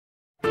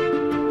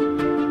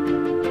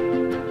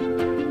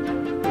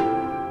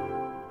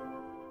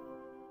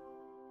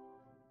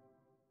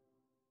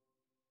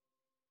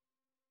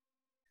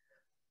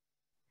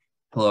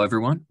Hello,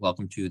 everyone.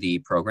 Welcome to the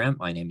program.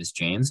 My name is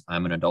James.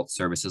 I'm an adult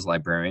services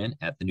librarian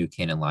at the new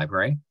Canaan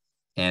Library,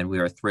 and we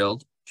are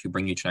thrilled to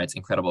bring you tonight's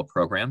incredible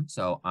program.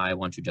 So I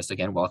want to just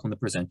again welcome the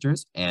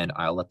presenters, and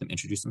I'll let them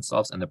introduce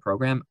themselves in the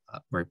program.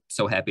 We're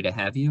so happy to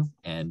have you,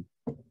 and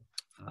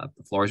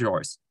the floor is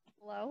yours.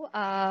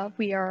 Hello,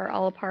 we are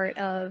all a part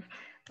of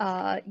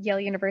Yale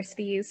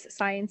University's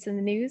Science in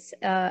the News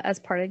as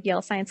part of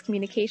Yale Science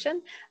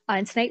Communication.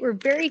 And tonight we're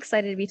very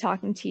excited to be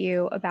talking to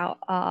you about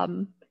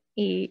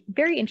a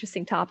very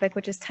interesting topic,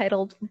 which is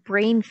titled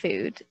Brain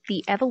Food,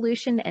 the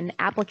Evolution and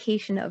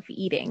Application of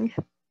Eating.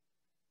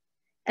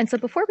 And so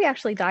before we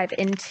actually dive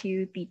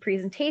into the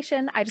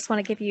presentation, I just want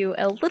to give you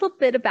a little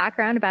bit of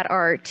background about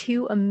our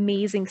two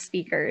amazing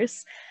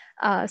speakers.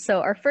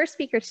 So our first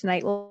speaker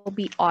tonight will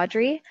be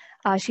Audrey.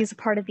 She's a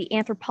part of the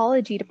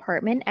anthropology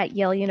department at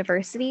Yale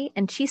University,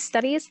 and she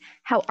studies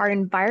how our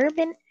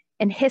environment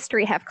and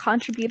history have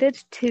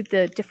contributed to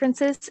the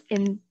differences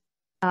in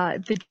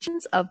the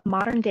genes of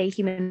modern day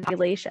human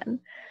population.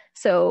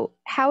 So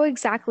how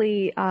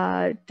exactly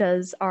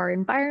does our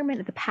environment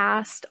of the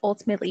past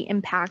ultimately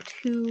impact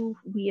who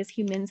we as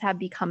humans have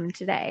become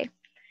today?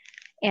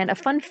 And a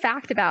fun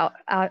fact about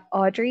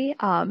Audrey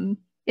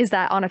is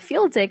that on a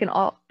field dig in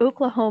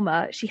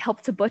Oklahoma, she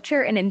helped to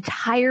butcher an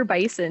entire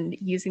bison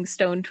using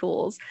stone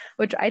tools,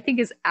 which I think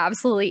is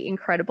absolutely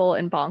incredible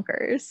and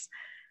bonkers.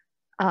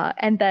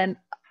 And then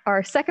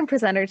our second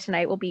presenter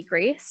tonight will be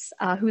Grace,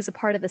 who's a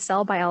part of the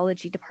cell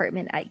biology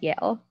department at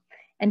Yale.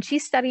 And she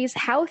studies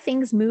how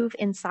things move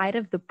inside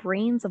of the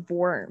brains of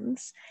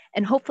worms.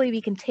 And hopefully we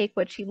can take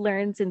what she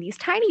learns in these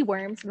tiny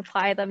worms and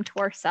apply them to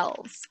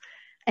ourselves.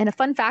 And a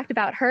fun fact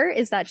about her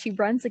is that she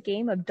runs a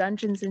game of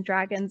Dungeons and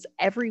Dragons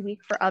every week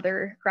for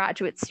other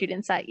graduate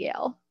students at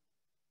Yale.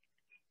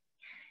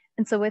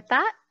 And so with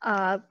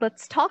that,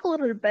 let's talk a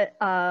little bit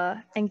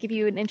and give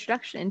you an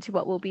introduction into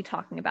what we'll be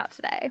talking about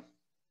today.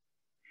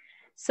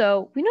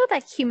 So we know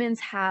that humans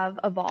have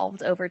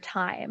evolved over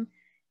time,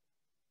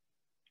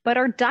 but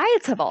our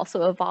diets have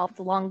also evolved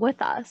along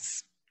with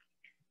us.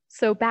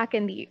 So back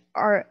in the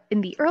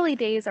early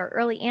days, our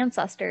early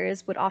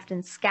ancestors would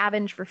often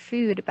scavenge for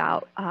food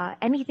about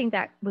anything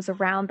that was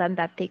around them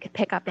that they could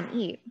pick up and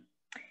eat.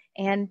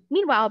 And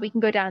meanwhile, we can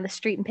go down the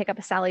street and pick up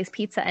a Sally's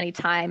Pizza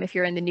anytime if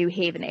you're in the New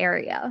Haven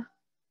area.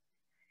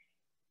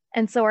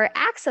 And so our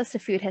access to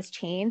food has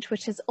changed,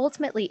 which has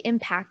ultimately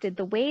impacted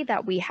the way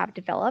that we have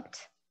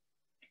developed.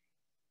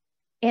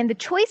 And the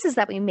choices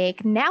that we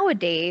make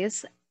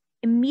nowadays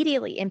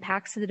immediately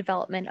impacts the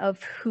development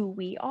of who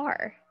we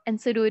are.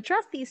 And so to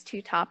address these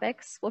two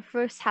topics, we'll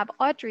first have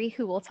Audrey,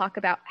 who will talk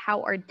about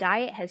how our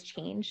diet has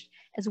changed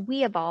as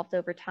we evolved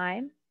over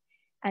time.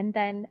 And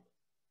then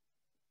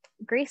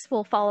Grace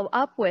will follow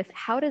up with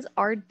how does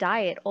our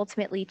diet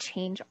ultimately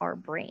change our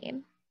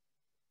brain?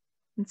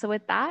 And so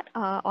with that,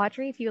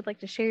 Audrey, if you would like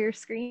to share your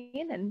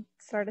screen and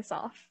start us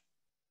off.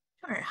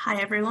 Sure.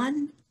 Hi,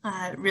 everyone.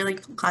 Really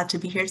glad to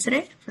be here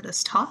today for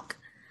this talk.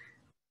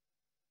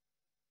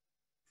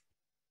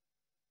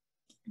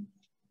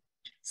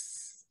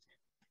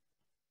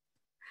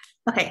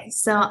 Okay,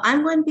 so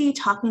I'm going to be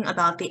talking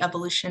about the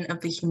evolution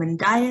of the human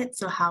diet,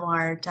 so how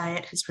our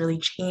diet has really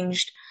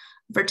changed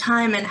over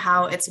time and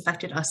how it's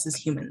affected us as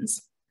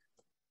humans.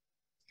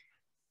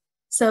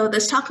 So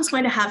this talk is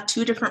going to have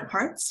two different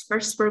parts.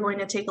 First, we're going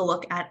to take a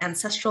look at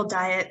ancestral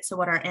diet, so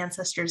what our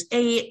ancestors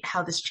ate,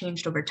 how this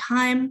changed over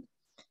time.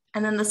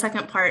 And then the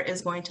second part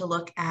is going to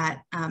look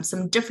at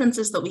some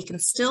differences that we can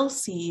still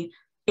see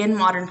in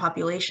modern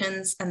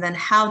populations, and then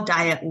how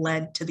diet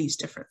led to these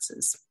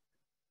differences.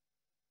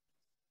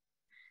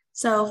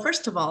 So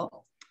first of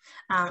all,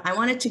 I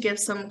wanted to give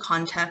some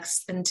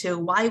context into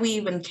why we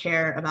even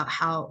care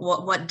about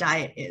what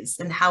diet is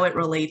and how it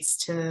relates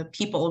to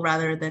people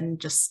rather than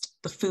just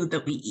the food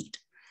that we eat.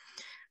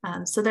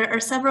 So there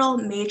are several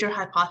major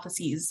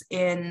hypotheses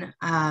in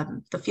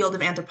the field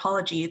of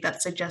anthropology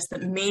that suggest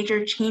that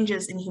major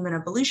changes in human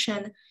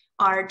evolution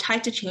are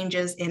tied to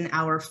changes in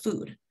our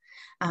food.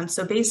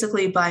 So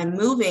basically by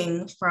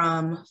moving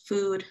from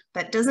food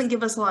that doesn't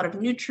give us a lot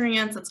of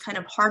nutrients, that's kind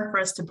of hard for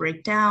us to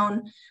break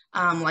down,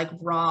 like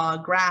raw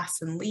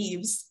grass and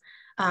leaves,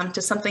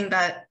 to something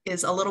that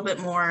is a little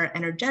bit more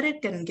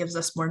energetic and gives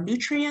us more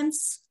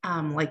nutrients,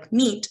 like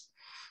meat,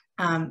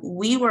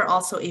 we were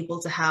also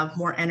able to have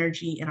more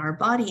energy in our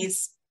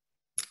bodies.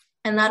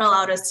 And that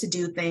allowed us to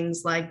do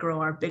things like grow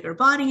our bigger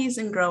bodies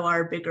and grow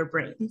our bigger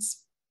brains.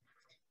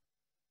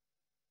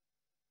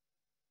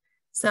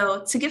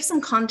 So to give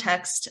some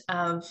context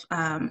of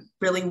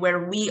really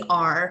where we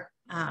are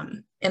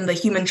in the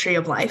human tree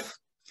of life,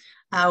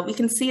 we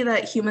can see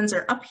that humans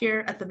are up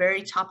here at the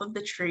very top of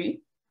the tree.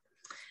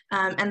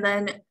 And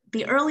then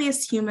the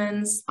earliest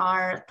humans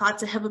are thought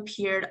to have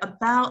appeared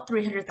about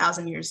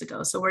 300,000 years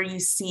ago. So where you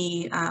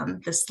see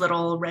this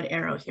little red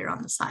arrow here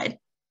on the side.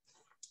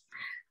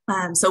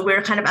 So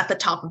we're kind of at the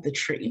top of the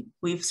tree.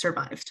 We've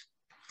survived.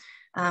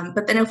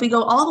 But then if we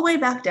go all the way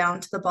back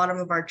down to the bottom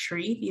of our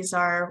tree, these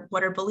are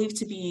what are believed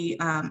to be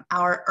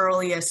our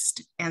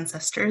earliest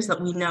ancestors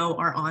that we know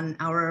are on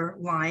our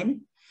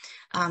line.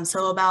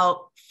 So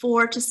about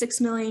 4 to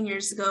 6 million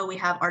years ago, we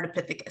have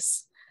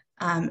Ardipithecus.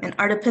 And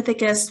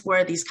Ardipithecus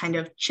were these kind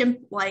of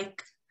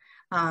chimp-like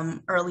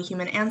early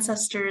human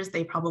ancestors.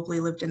 They probably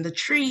lived in the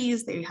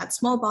trees. They had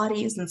small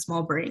bodies and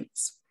small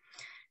brains.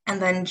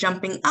 And then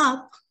jumping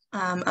up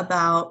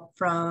about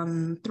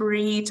from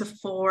 3 to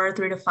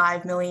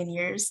 5 million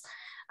years,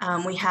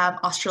 we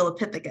have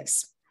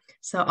Australopithecus.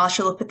 So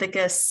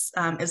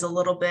Australopithecus is a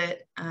little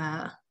bit,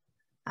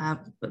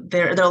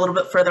 they're a little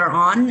bit further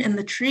on in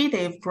the tree.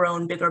 They've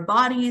grown bigger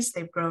bodies.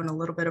 They've grown a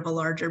little bit of a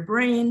larger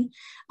brain.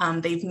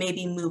 They've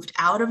maybe moved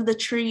out of the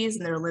trees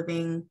and they're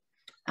living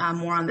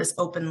more on this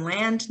open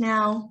land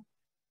now.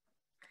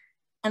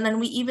 And then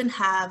we even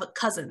have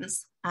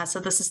cousins.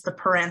 So this is the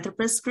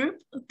Paranthropus group.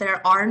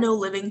 There are no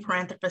living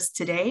Paranthropus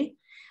today.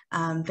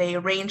 They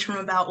range from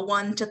about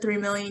 1 to 3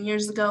 million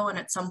years ago, and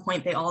at some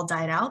point they all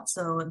died out.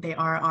 So they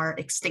are our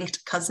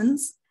extinct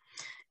cousins.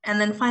 And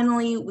then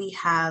finally, we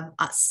have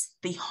us,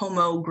 the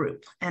Homo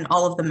group, and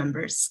all of the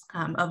members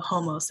of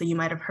Homo. So you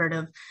might have heard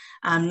of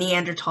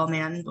Neanderthal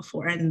man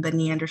before, and the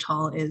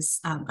Neanderthal is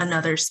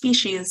another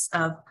species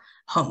of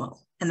Homo.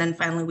 And then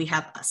finally, we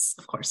have us,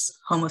 of course,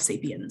 Homo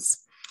sapiens.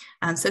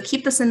 So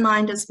keep this in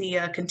mind as we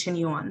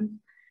continue on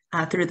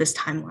through this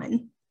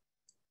timeline.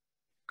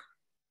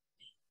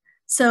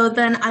 So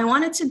then I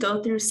wanted to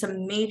go through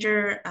some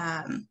major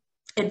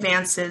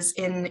advances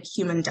in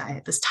human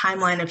diet, this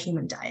timeline of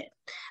human diet.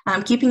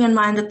 Keeping in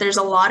mind that there's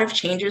a lot of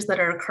changes that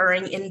are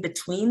occurring in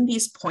between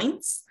these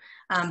points,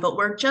 but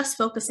we're just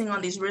focusing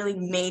on these really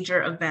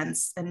major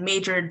events and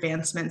major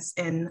advancements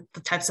in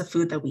the types of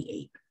food that we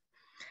ate.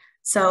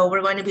 So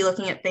we're going to be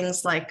looking at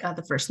things like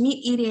the first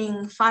meat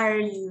eating, fire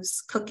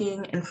use,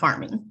 cooking, and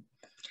farming.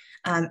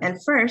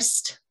 And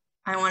first,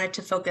 I wanted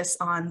to focus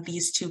on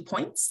these 2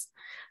 points.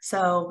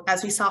 So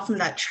as we saw from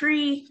that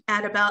tree,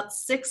 at about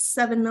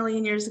 6-7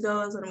 million years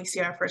ago is when we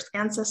see our first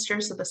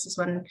ancestors. So this is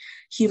when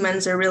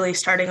humans are really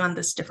starting on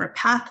this different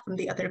path from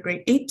the other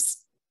great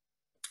apes.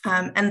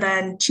 And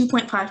then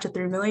 2.5 to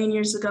 3 million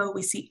years ago,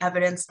 we see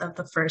evidence of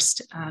the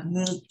first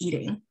meat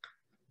eating.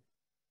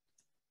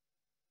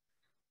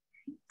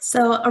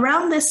 So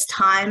around this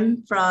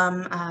time,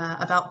 from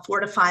about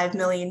 4 to 5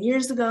 million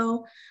years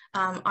ago,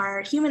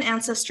 our human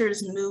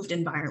ancestors moved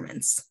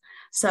environments.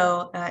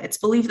 So it's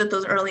believed that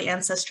those early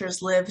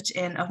ancestors lived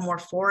in a more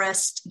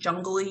forest,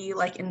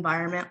 jungly-like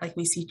environment like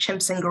we see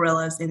chimps and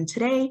gorillas in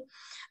today.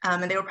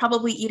 And they were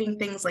probably eating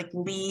things like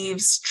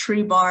leaves,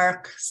 tree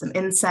bark, some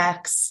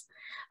insects.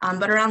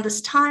 But around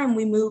this time,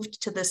 we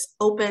moved to this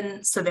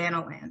open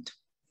savanna land.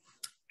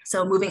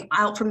 So moving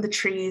out from the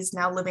trees,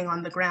 now living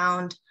on the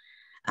ground.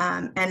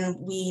 And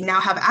we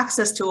now have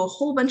access to a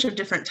whole bunch of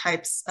different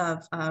types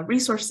of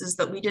resources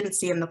that we didn't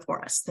see in the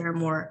forest. There are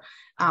more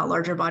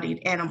larger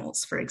bodied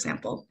animals, for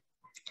example.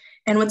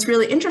 And what's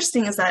really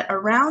interesting is that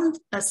around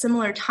a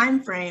similar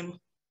time frame,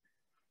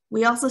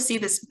 we also see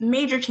this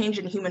major change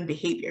in human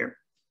behavior.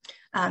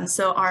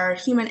 So our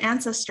human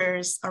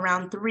ancestors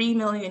around 3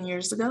 million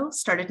years ago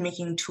started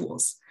making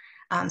tools.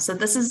 So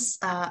this is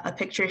a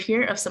picture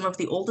here of some of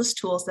the oldest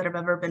tools that have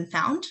ever been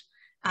found.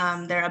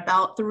 They're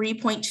about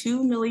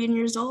 3.2 million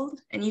years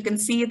old, and you can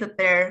see that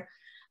they're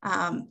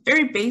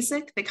very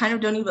basic. They kind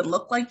of don't even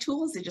look like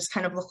tools. They just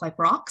kind of look like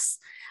rocks.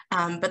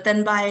 But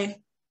then by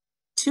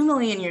 2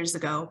 million years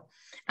ago,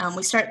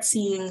 we start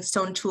seeing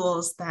stone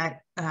tools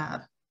that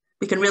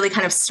we can really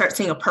kind of start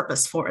seeing a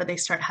purpose for. They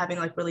start having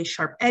like really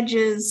sharp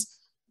edges,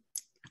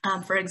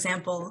 for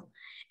example.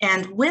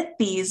 And with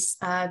these,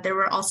 there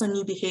were also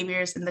new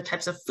behaviors in the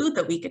types of food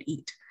that we could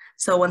eat.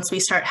 So once we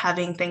start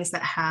having things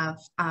that have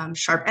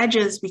sharp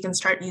edges, we can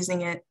start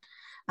using it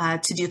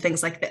to do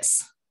things like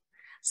this.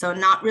 So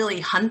not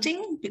really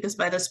hunting, because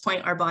by this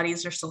point our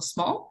bodies are still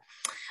small,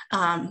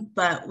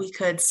 but we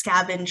could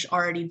scavenge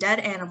already dead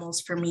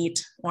animals for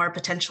meat, or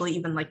potentially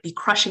even like be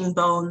crushing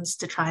bones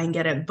to try and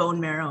get at bone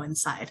marrow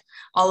inside,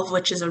 all of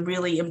which is a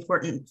really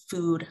important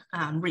food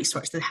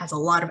resource that has a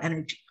lot of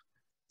energy.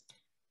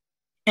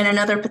 And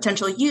another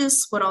potential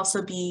use would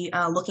also be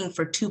looking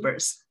for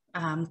tubers.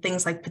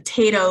 Things like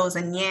potatoes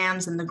and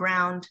yams in the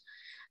ground,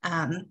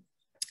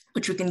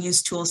 which we can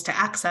use tools to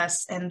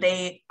access, and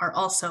they are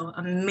also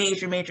a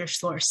major, major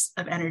source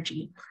of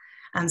energy.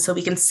 And so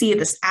we can see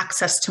this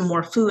access to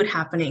more food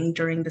happening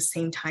during the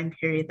same time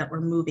period that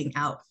we're moving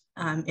out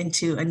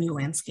into a new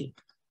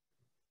landscape.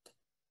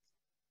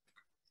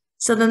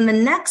 So then the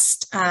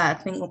next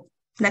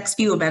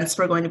few events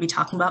we're going to be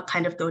talking about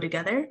kind of go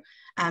together.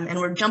 And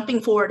we're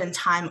jumping forward in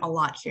time a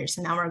lot here.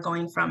 So now we're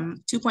going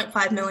from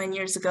 2.5 million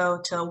years ago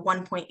to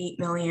 1.8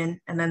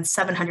 million and then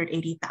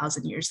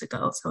 780,000 years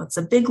ago. So it's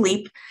a big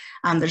leap.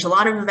 There's a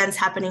lot of events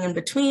happening in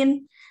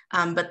between,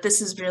 but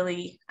this is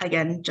really,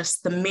 again,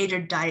 just the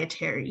major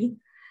dietary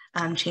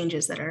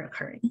changes that are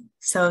occurring.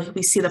 So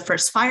we see the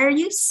first fire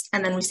use,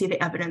 and then we see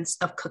the evidence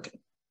of cooking.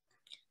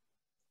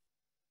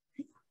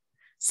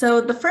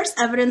 So the first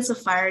evidence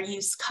of fire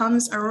use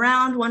comes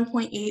around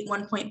 1.8,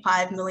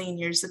 1.5 million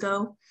years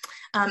ago.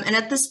 And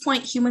at this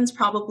point, humans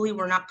probably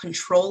were not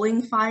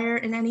controlling fire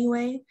in any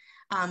way,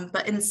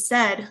 but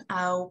instead,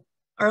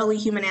 early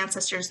human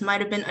ancestors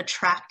might have been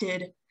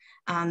attracted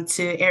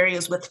to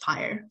areas with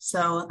fire.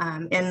 So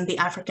in the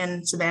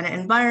African savanna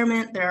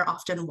environment, there are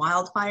often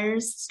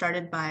wildfires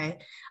started by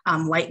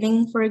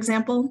lightning, for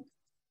example.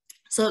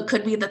 So it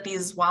could be that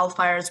these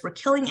wildfires were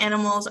killing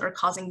animals or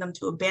causing them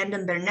to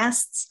abandon their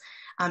nests,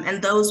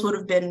 and those would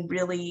have been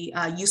really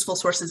useful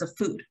sources of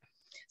food.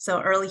 So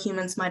early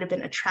humans might have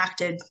been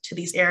attracted to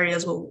these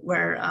areas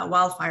where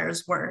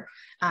wildfires were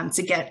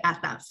to get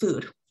at that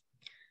food.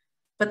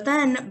 But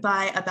then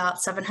by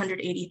about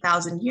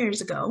 780,000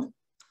 years ago,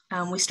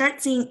 we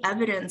start seeing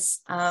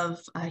evidence of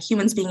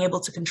humans being able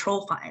to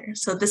control fire.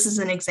 So this is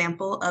an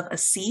example of a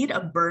seed,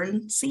 a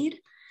burn seed,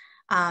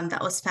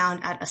 that was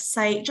found at a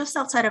site just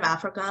outside of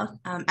Africa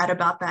at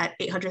about that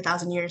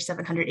 800,000 years,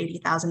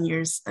 780,000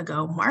 years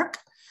ago mark.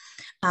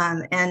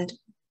 And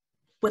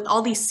with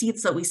all these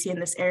seeds that we see in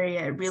this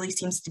area, it really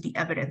seems to be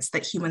evidence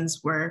that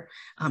humans were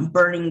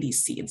burning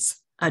these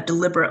seeds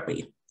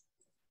deliberately.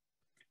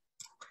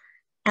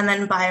 And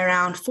then by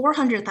around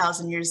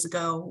 400,000 years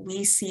ago,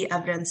 we see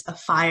evidence of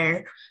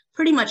fire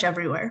pretty much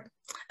everywhere.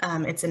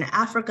 It's in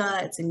Africa,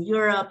 it's in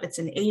Europe, it's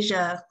in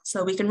Asia.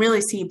 So we can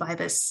really see by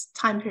this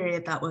time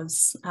period that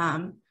was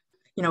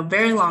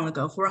very long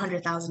ago,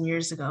 400,000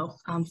 years ago,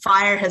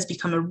 fire has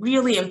become a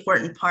really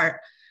important part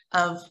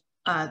of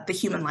the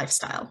human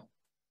lifestyle.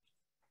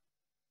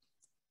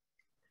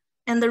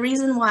 And the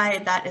reason why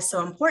that is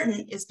so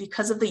important is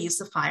because of the use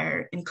of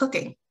fire in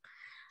cooking.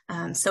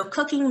 So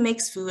cooking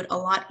makes food a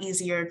lot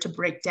easier to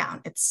break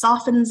down. It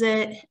softens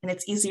it, and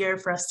it's easier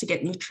for us to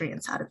get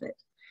nutrients out of it.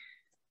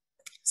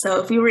 So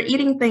if we were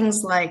eating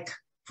things like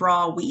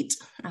raw wheat,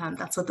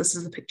 that's what this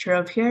is a picture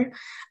of here,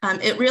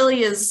 it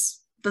really is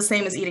the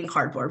same as eating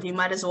cardboard. We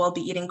might as well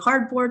be eating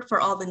cardboard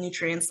for all the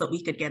nutrients that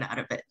we could get out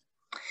of it.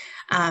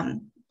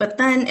 But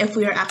then if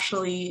we are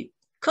actually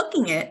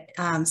cooking it,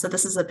 so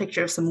this is a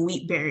picture of some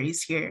wheat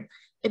berries here,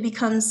 it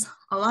becomes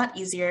a lot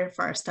easier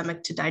for our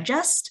stomach to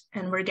digest,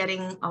 and we're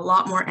getting a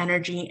lot more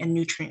energy and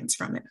nutrients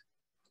from it.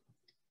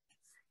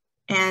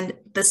 And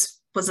this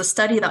was a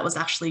study that was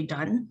actually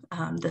done.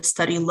 The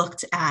study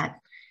looked at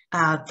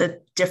the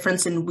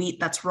difference in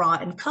wheat that's raw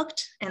and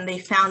cooked, and they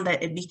found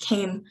that it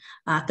became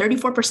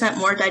 34%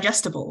 more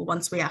digestible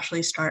once we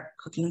actually start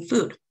cooking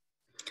food.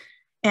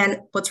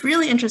 And what's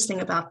really interesting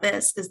about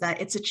this is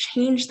that it's a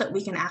change that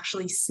we can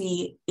actually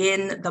see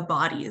in the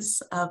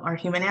bodies of our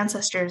human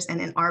ancestors and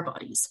in our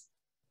bodies.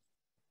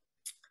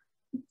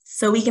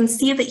 So we can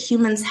see that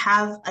humans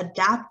have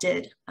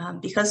adapted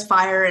because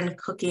fire and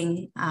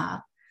cooking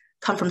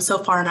come from so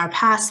far in our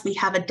past, we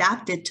have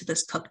adapted to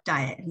this cooked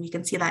diet, and we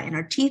can see that in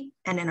our teeth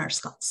and in our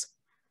skulls.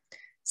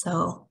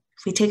 So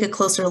if we take a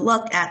closer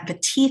look at the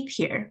teeth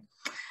here,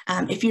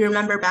 if you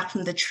remember back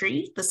from the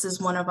tree, this is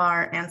one of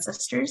our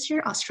ancestors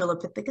here,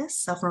 Australopithecus,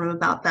 so from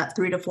about that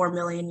 3 to 4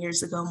 million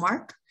years ago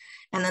mark.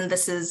 And then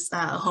this is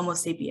Homo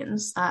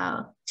sapiens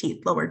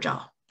teeth, lower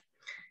jaw.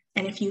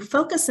 And if you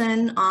focus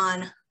in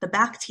on the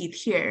back teeth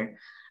here,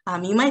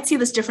 you might see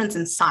this difference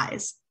in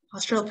size.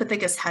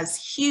 Australopithecus has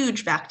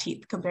huge back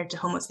teeth compared to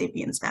Homo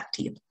sapiens back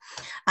teeth.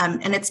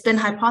 And it's been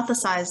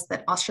hypothesized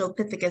that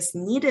Australopithecus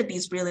needed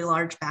these really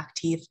large back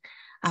teeth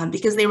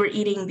because they were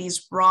eating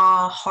these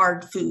raw,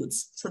 hard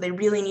foods. So they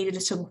really needed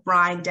to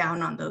grind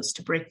down on those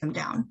to break them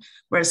down.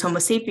 Whereas Homo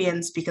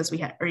sapiens, because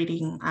we are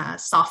eating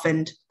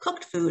softened,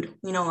 cooked food,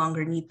 we no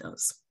longer need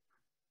those.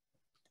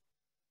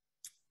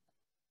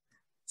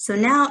 So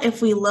now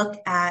if we look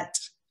at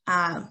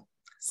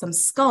some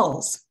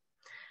skulls,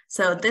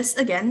 so this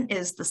again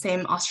is the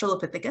same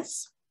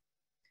Australopithecus.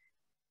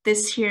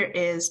 This here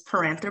is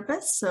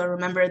Paranthropus. So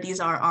remember, these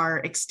are our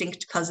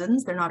extinct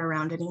cousins. They're not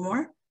around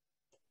anymore.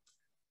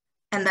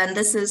 And then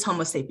this is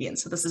Homo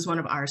sapiens. So this is one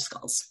of our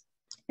skulls.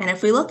 And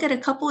if we look at a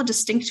couple of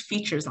distinct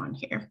features on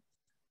here,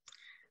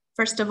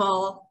 first of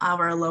all,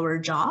 our lower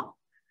jaw.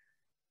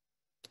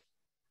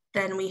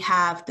 Then we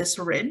have this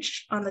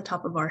ridge on the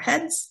top of our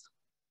heads.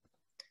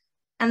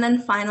 And then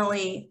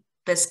finally,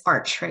 this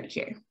arch right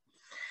here.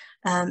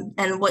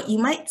 And what you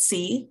might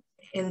see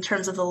in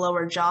terms of the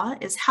lower jaw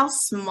is how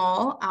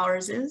small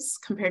ours is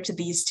compared to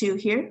these two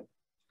here.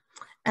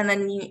 And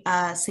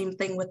then same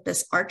thing with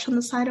this arch on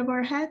the side of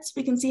our heads.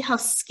 We can see how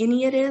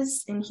skinny it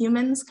is in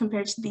humans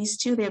compared to these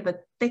two. They have a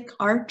thick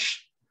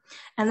arch.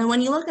 And then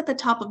when you look at the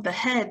top of the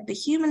head, the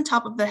human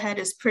top of the head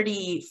is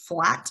pretty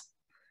flat,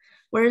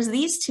 whereas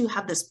these two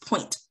have this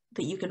point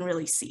that you can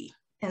really see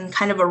and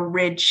kind of a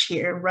ridge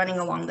here running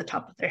along the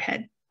top of their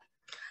head.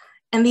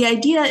 And the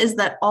idea is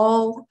that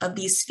all of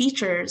these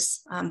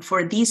features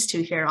for these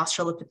two here,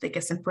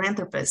 Australopithecus and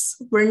Paranthropus,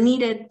 were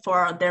needed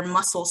for their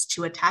muscles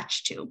to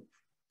attach to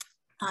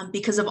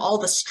because of all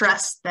the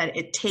stress that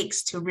it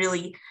takes to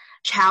really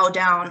chow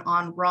down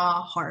on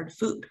raw, hard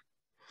food.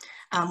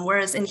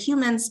 Whereas in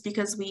humans,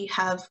 because we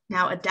have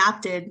now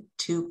adapted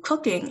to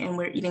cooking and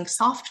we're eating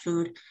soft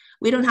food,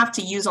 we don't have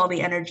to use all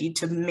the energy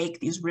to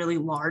make these really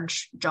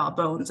large jaw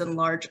bones and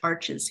large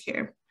arches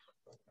here.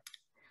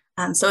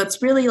 So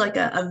it's really like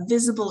a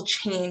visible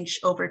change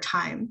over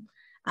time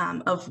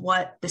of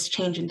what this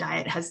change in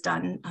diet has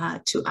done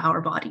to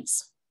our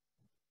bodies.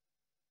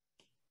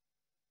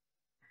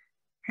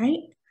 All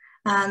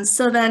right.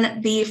 So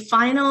then the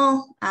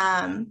final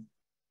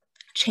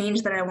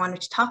change that I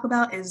wanted to talk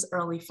about is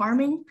early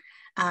farming.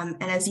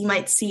 And as you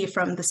might see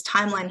from this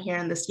timeline here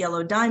in this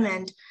yellow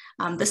diamond,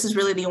 this is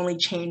really the only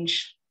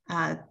change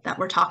that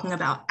we're talking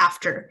about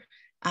after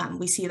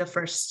we see the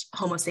first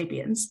Homo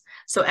sapiens.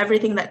 So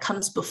everything that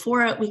comes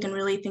before it, we can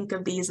really think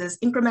of these as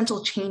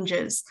incremental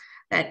changes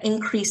that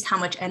increased how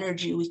much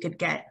energy we could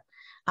get.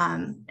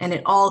 And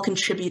it all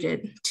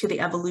contributed to the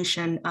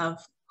evolution of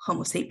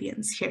Homo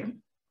sapiens here.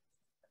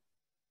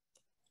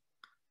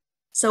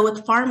 So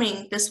with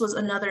farming, this was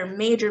another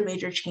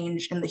major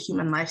change in the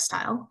human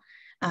lifestyle.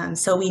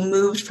 So we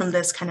moved from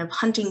this kind of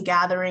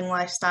hunting-gathering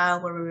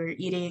lifestyle where we were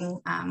eating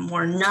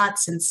more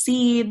nuts and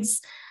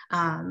seeds,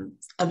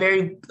 a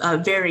very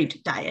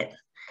varied diet.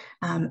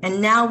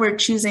 And now we're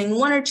choosing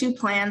 1 or 2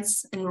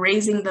 plants and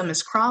raising them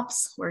as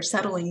crops. We're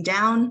settling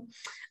down.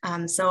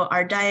 So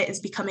our diet is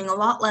becoming a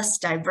lot less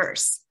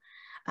diverse.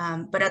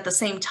 But at the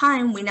same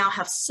time, we now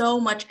have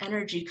so much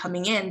energy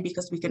coming in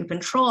because we can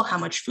control how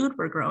much food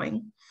we're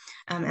growing.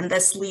 And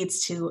this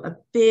leads to a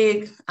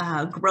big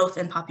growth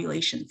in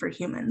population for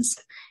humans.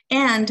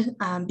 And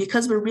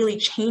because we're really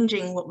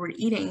changing what we're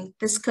eating,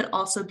 this could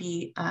also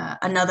be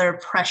another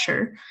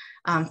pressure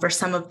for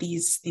some of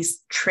these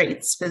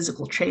traits,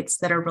 physical traits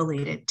that are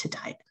related to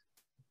diet.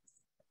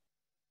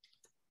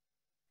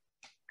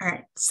 All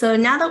right, so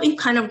now that we've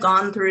kind of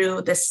gone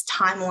through this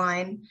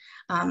timeline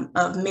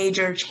of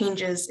major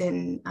changes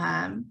in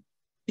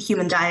the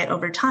human diet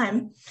over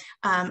time,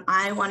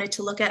 I wanted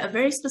to look at a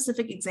very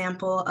specific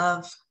example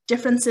of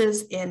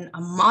differences in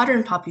a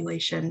modern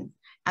population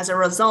as a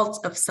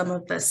result of some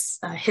of this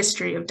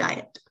history of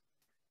diet.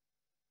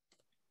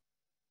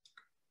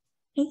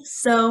 Okay,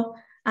 so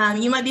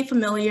you might be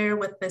familiar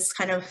with this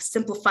kind of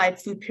simplified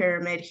food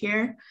pyramid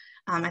here.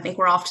 I think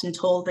we're often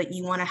told that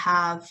you want to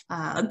have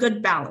a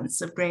good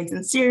balance of grains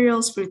and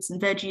cereals, fruits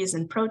and veggies,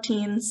 and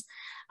proteins.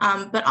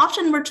 But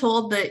often we're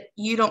told that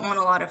you don't want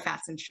a lot of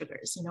fats and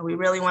sugars. You know, we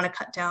really want to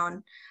cut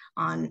down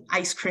on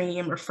ice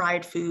cream or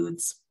fried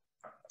foods.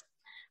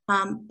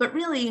 But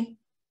really,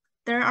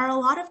 there are a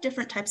lot of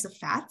different types of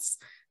fats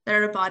that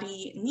our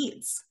body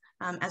needs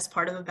as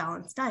part of a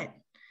balanced diet.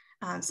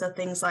 So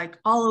things like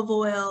olive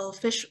oil,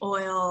 fish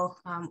oil,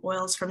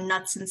 oils from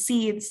nuts and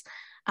seeds,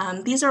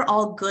 these are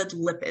all good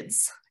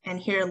lipids. And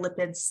here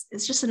lipids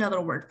is just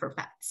another word for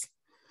fats.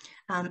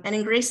 And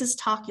in Grace's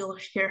talk, you'll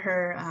hear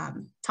her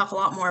talk a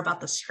lot more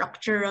about the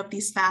structure of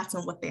these fats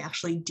and what they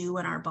actually do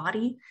in our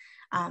body.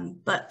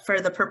 But for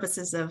the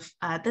purposes of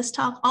this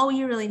talk, all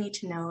you really need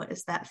to know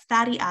is that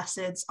fatty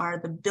acids are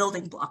the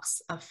building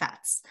blocks of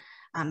fats.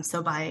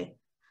 So by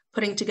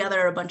putting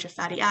together a bunch of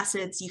fatty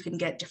acids, you can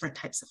get different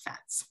types of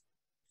fats.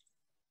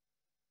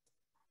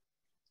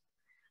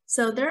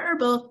 So there are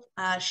both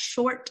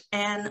short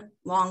and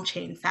long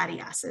chain fatty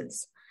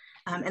acids,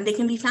 and they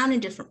can be found in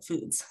different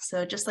foods.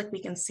 So just like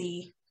we can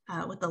see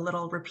with the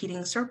little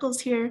repeating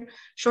circles here,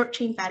 short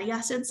chain fatty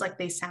acids, like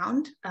they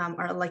sound,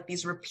 are like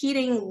these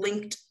repeating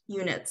linked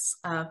units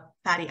of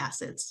fatty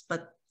acids,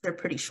 but they're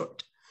pretty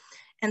short.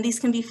 And these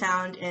can be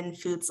found in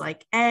foods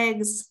like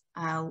eggs,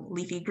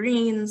 leafy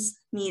greens,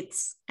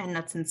 meats, and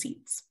nuts and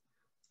seeds.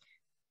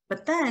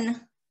 But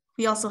then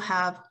we also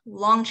have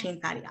long chain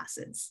fatty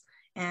acids.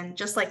 And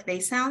just like they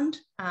sound,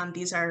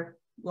 these are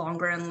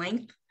longer in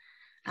length.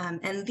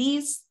 And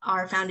these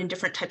are found in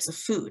different types of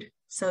food.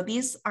 So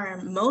these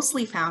are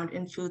mostly found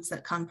in foods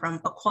that come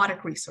from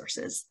aquatic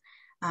resources.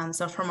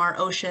 So from our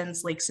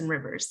oceans, lakes, and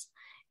rivers.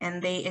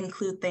 And they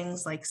include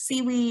things like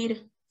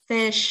seaweed,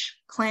 fish,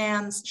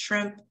 clams,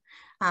 shrimp,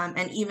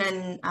 and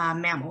even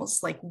mammals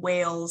like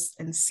whales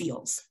and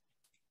seals.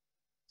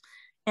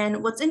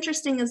 And what's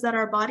interesting is that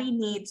our body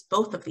needs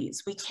both of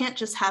these. We can't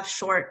just have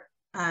short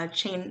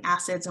chain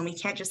acids and we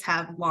can't just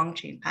have long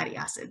chain fatty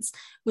acids.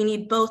 We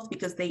need both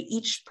because they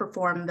each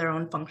perform their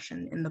own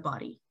function in the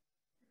body.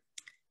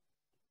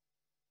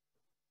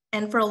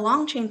 And for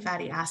long chain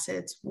fatty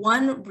acids,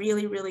 one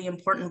really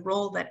important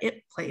role that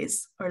it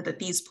plays, or that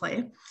these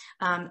play,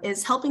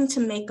 is helping to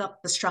make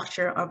up the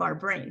structure of our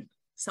brain.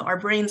 So our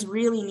brains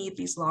really need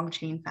these long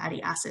chain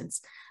fatty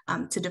acids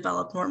to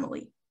develop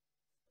normally.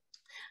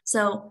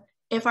 So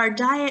if our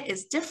diet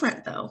is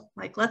different though,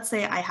 like let's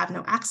say I have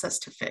no access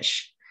to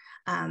fish,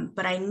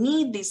 but I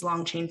need these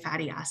long chain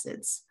fatty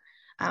acids,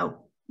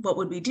 what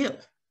would we do?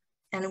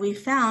 And we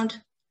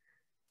found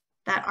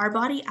that our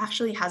body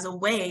actually has a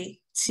way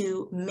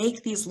to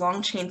make these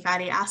long chain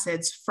fatty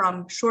acids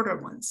from shorter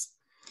ones.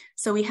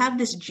 So we have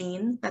this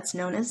gene that's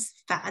known as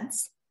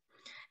FADs,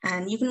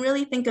 and you can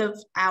really think of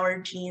our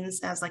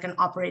genes as like an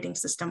operating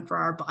system for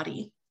our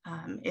body.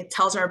 It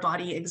tells our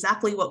body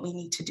exactly what we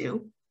need to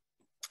do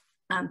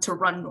to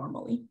run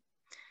normally.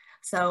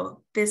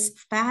 So this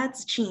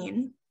FADs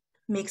gene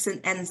makes an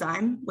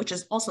enzyme, which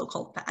is also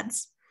called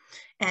FADs.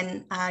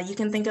 And you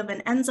can think of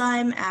an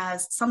enzyme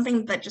as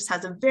something that just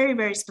has a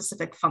very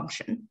specific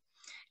function.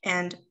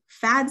 And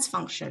FADs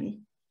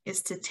function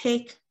is to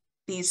take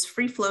these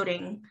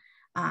free-floating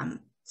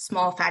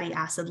small fatty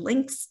acid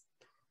links,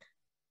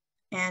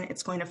 and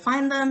it's going to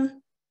find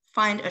them,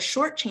 find a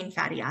short chain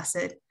fatty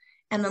acid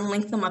and then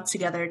link them up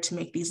together to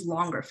make these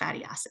longer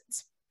fatty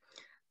acids.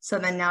 So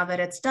then now that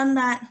it's done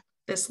that,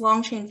 this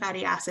long chain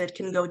fatty acid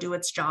can go do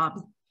its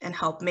job and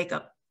help make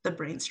up the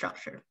brain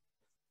structure.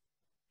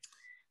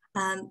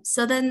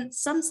 So then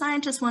some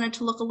scientists wanted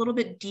to look a little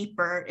bit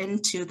deeper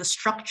into the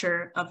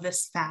structure of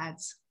this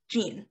FADS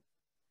gene.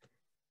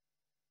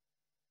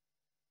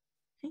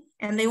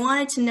 And they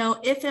wanted to know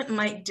if it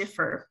might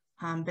differ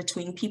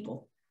between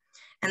people.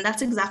 And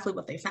that's exactly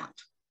what they found.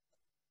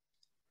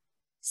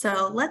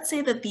 So let's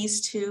say that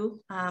these two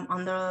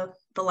on the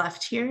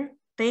left here,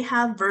 they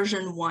have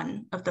version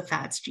 1 of the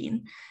FADS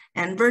gene.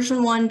 And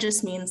version 1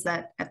 just means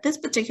that at this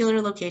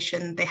particular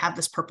location, they have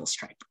this purple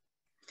stripe.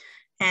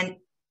 And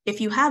if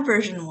you have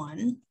version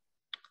 1,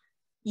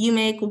 you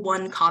make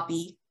one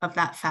copy of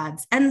that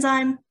FADS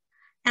enzyme,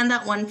 and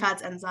that one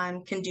FADS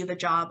enzyme can do the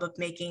job of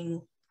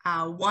making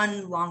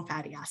one long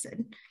fatty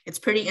acid. It's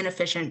pretty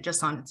inefficient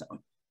just on its own.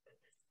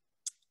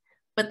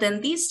 But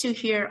then these two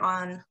here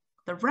on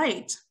the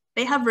right,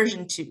 they have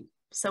version 2.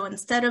 So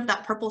instead of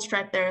that purple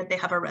stripe there, they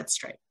have a red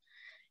stripe.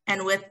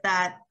 And with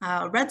that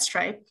red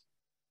stripe,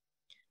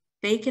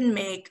 they can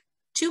make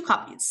 2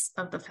 copies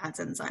of the FADS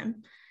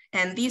enzyme.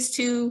 And these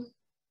two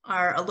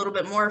are a little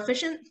bit more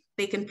efficient.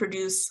 They can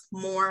produce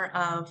more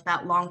of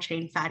that long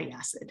chain fatty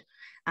acid.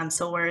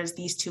 So whereas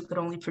these two could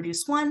only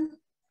produce 1,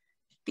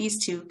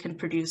 these two can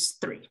produce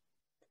 3.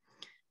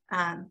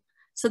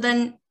 So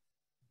then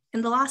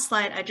in the last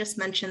slide, I just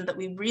mentioned that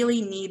we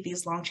really need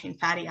these long chain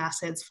fatty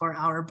acids for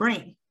our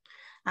brain.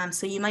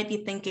 So you might be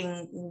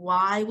thinking,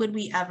 why would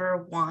we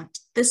ever want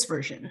this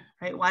version,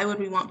 right? Why would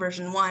we want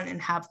version 1 and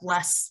have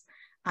less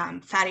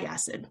fatty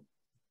acid?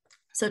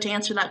 So to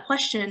answer that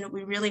question,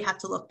 we really have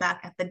to look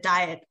back at the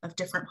diet of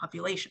different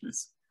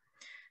populations.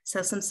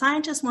 So some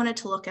scientists wanted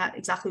to look at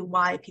exactly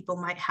why people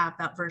might have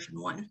that version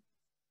 1.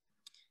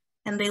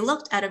 And they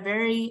looked at a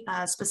very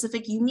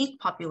specific, unique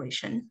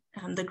population,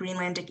 the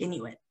Greenlandic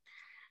Inuit.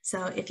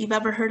 So if you've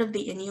ever heard of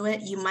the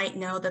Inuit, you might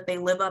know that they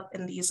live up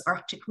in these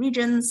Arctic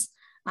regions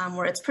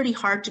where it's pretty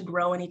hard to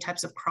grow any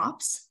types of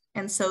crops.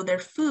 And so their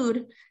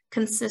food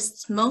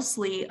consists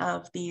mostly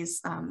of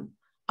these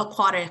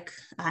aquatic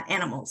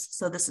animals.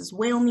 So this is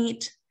whale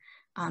meat,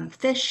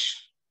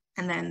 fish,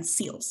 and then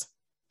seals.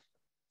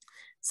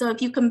 So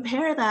if you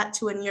compare that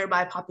to a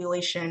nearby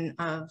population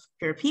of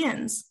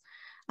Europeans,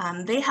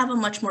 they have a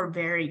much more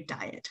varied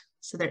diet.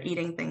 So they're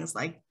eating things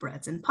like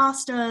breads and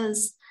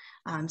pastas,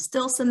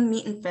 still some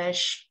meat and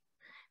fish,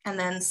 and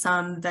then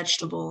some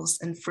vegetables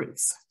and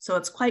fruits. So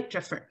it's quite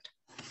different.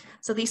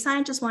 So these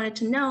scientists wanted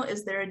to know,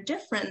 is there a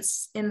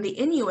difference in the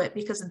Inuit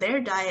because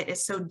their diet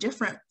is so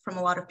different from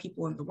a lot of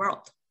people in the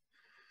world?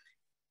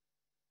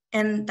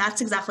 And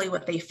that's exactly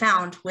what they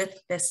found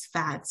with this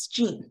FADS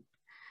gene.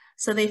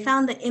 So they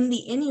found that in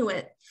the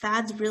Inuit,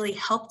 FADS really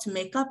helped to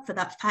make up for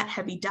that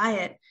fat-heavy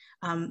diet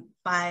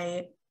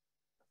by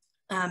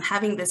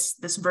having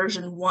this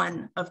version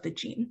 1 of the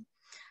gene.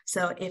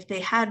 So if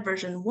they had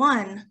version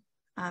 1,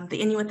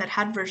 the Inuit that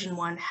had version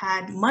 1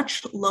 had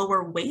much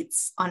lower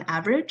weights on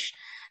average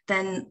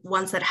than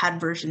ones that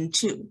had version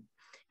 2.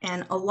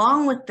 And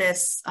along with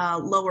this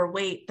lower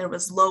weight, there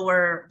was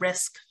lower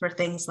risk for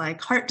things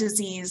like heart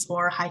disease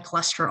or high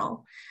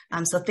cholesterol.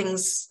 So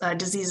things,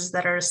 diseases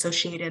that are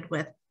associated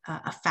with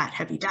a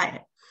fat-heavy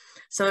diet.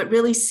 So it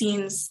really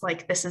seems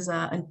like this is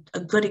a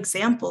good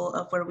example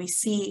of where we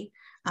see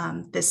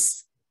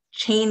this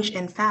change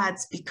in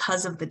FADS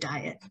because of the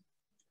diet.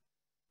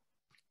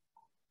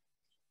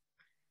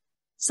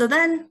 So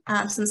then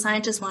some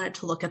scientists wanted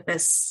to look at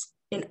this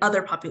in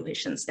other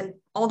populations, in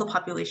all the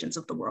populations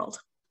of the world.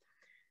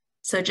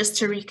 So just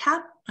to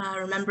recap,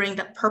 remembering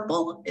that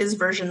purple is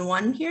version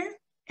 1 here,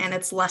 and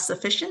it's less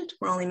efficient.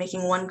 We're only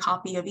making 1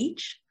 copy of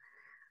each.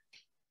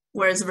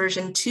 Whereas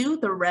version 2,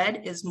 the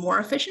red, is more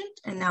efficient,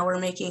 and now we're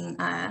making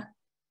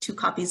 2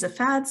 copies of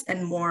FADS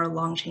and more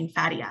long chain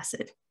fatty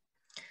acid.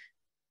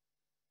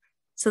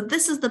 So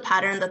this is the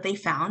pattern that they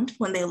found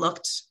when they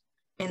looked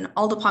in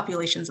all the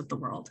populations of the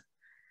world.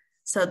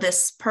 So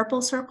this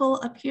purple circle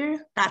up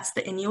here, that's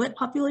the Inuit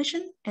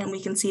population, and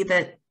we can see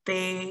that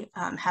they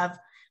have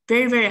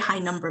very, very high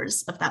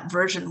numbers of that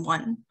version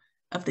 1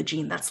 of the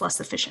gene that's less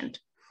efficient.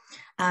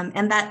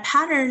 And that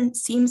pattern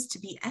seems to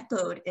be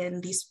echoed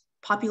in these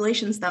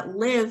populations that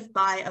live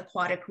by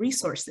aquatic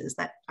resources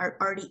that are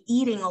already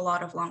eating a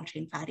lot of long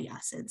chain fatty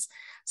acids.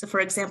 So for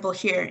example,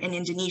 here in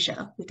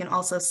Indonesia, we can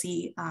also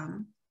see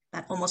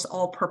that almost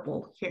all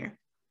purple here.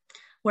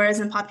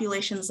 Whereas in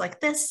populations like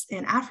this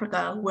in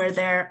Africa, where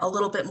they're a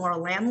little bit more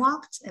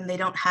landlocked and they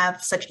don't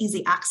have such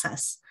easy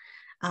access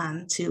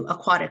to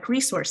aquatic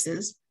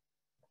resources,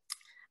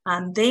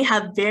 they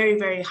have very,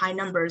 very high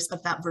numbers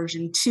of that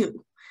version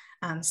 2.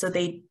 So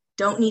they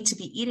don't need to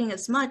be eating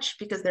as much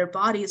because their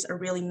bodies are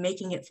really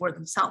making it for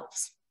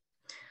themselves.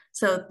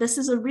 So this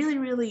is a really,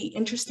 really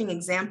interesting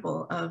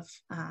example of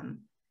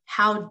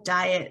how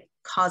diet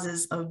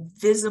causes a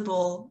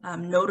visible,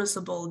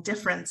 noticeable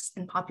difference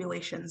in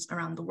populations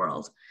around the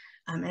world.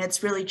 And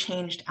it's really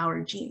changed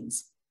our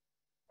genes.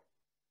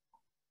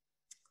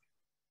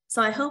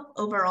 So I hope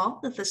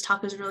overall that this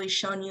talk has really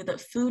shown you that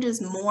food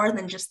is more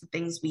than just the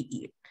things we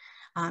eat.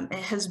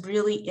 It has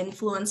really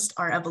influenced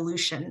our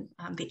evolution.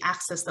 The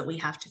access that we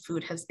have to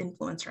food has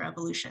influenced our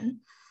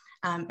evolution.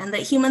 And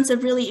that humans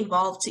have really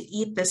evolved to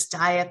eat this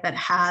diet that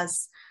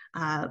has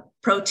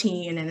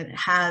protein, and it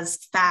has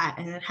fat,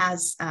 and it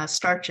has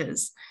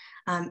starches.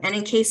 And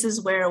in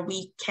cases where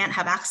we can't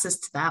have access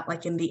to that,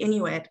 like in the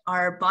Inuit,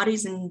 our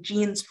bodies and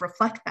genes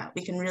reflect that.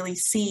 We can really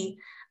see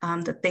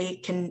that they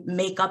can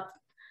make up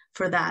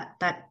for that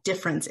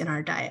difference in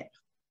our diet.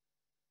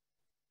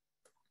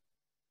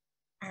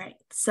 All right,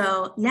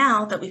 so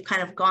now that we've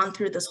kind of gone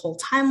through this whole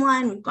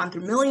timeline, we've gone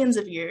through millions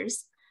of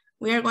years,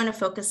 we are going to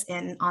focus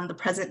in on the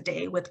present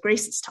day with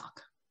Grace's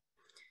talk.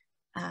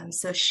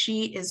 So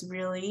she is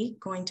really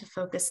going to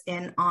focus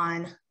in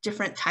on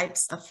different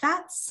types of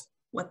fats,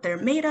 what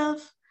they're made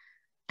of,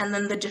 and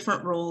then the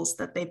different roles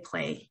that they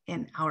play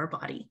in our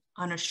body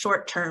on a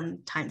short-term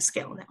time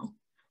scale now. All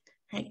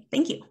right,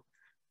 thank you.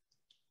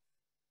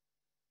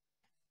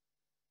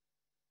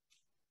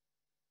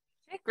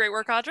 Okay, great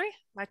work, Audrey.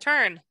 My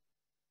turn.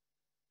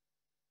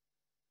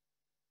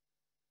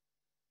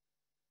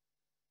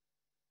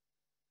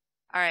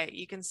 All right,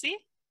 you can see?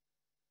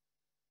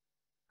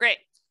 Great.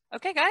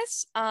 Okay,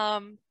 guys,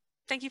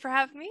 thank you for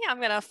having me. I'm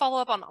gonna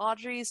follow up on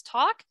Audrey's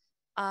talk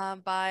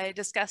by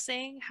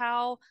discussing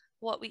how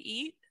what we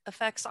eat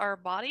affects our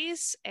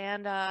bodies,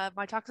 and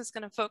my talk is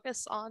gonna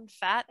focus on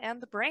fat and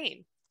the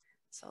brain.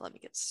 So let me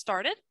get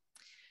started.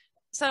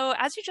 So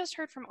as you just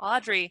heard from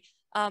Audrey,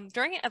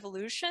 during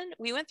evolution,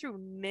 we went through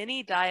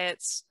many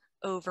diets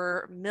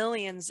over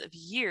millions of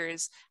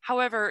years.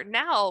 However,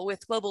 now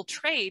with global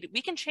trade,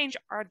 we can change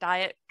our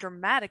diet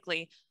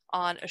dramatically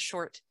on a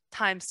short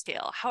time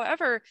scale.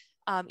 However,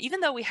 even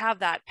though we have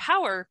that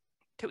power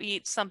to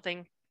eat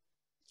something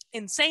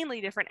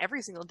insanely different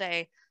every single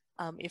day,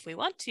 if we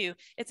want to,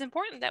 it's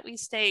important that we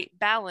stay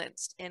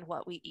balanced in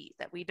what we eat,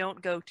 that we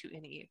don't go to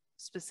any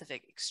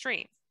specific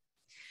extreme.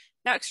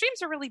 Now,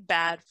 extremes are really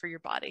bad for your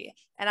body,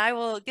 and I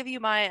will give you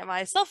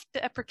my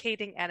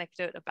self-deprecating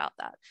anecdote about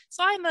that.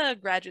 So I'm a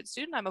graduate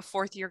student. I'm a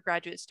fourth-year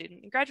graduate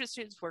student, and graduate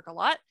students work a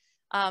lot.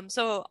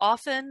 So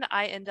often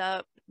I end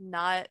up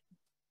not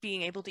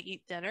being able to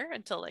eat dinner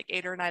until like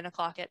 8 or 9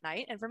 o'clock at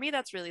night, and for me,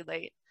 that's really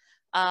late.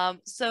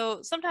 So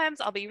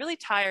sometimes I'll be really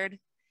tired,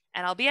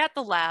 and I'll be at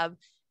the lab,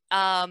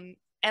 and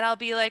I'll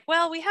be like,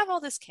 well, we have all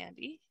this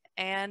candy,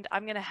 and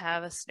I'm going to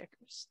have a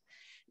Snickers.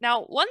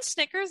 Now, one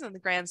Snickers in the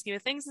grand scheme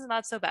of things is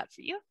not so bad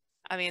for you.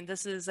 I mean,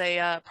 this is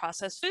a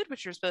processed food,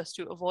 which you're supposed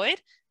to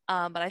avoid.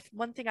 But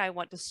one thing I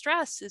want to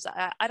stress is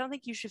I don't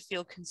think you should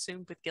feel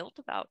consumed with guilt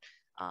about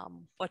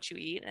what you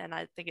eat. And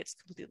I think it's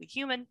completely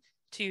human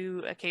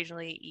to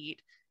occasionally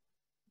eat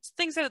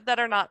things that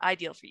are not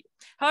ideal for you.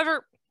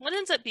 However, what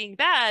ends up being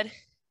bad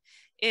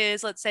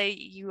is, let's say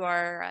you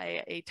are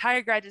a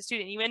tired graduate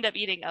student, and you end up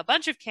eating a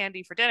bunch of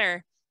candy for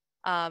dinner,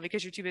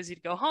 because you're too busy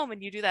to go home,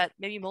 and you do that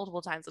maybe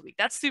multiple times a week.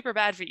 That's super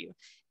bad for you.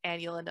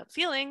 And you'll end up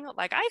feeling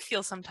like I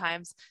feel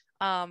sometimes,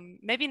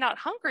 maybe not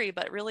hungry,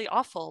 but really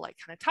awful, like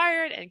kind of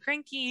tired and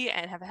cranky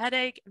and have a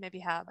headache, maybe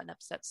have an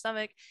upset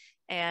stomach,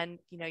 and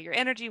your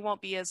energy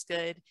won't be as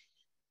good.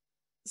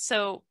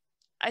 So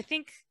I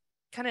think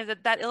kind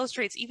of that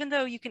illustrates, even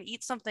though you can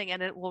eat something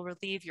and it will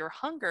relieve your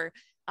hunger,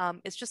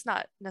 it's just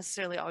not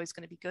necessarily always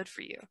going to be good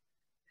for you.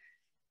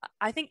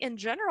 I think in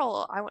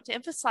general, I want to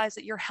emphasize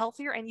that you're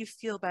healthier and you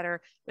feel better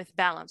with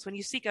balance. When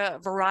you seek a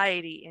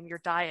variety in your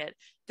diet,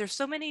 there's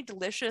so many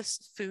delicious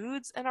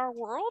foods in our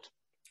world.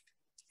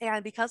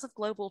 And because of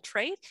global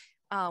trade,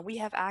 we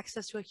have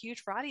access to a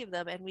huge variety of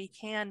them, and we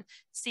can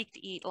seek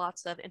to eat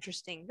lots of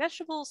interesting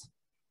vegetables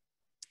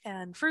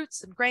and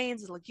fruits and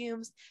grains and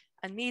legumes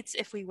and meats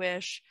if we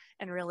wish,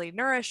 and really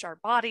nourish our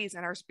bodies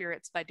and our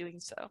spirits by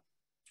doing so.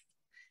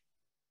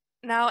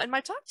 Now, in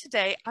my talk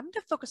today, I'm going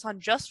to focus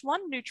on just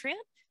one nutrient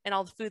and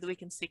all the food that we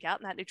can seek out,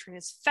 and that nutrient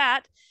is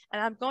fat.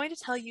 And I'm going to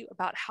tell you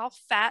about how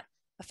fat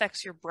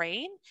affects your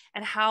brain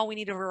and how we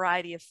need a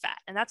variety of fat.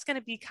 And that's going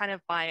to be kind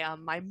of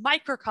my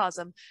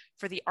microcosm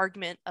for the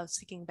argument of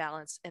seeking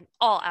balance in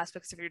all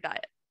aspects of your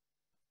diet.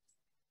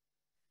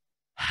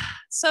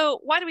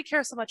 So why do we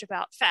care so much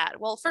about fat?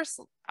 Well,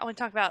 first, I want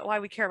to talk about why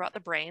we care about the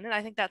brain. And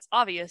I think that's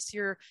obvious.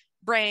 Your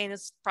brain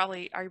is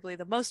probably arguably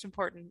the most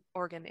important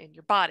organ in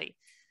your body.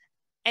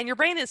 And your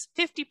brain is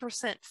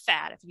 50%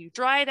 fat. If you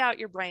dried out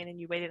your brain and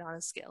you weighed it on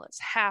a scale,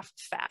 it's half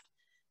fat.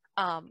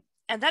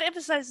 And that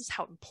emphasizes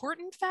how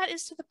important fat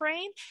is to the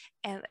brain.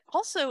 And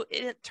also,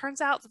 it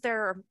turns out that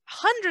there are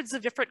hundreds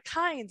of different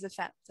kinds of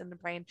fats in the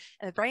brain,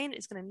 and the brain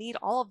is going to need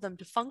all of them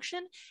to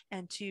function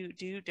and to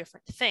do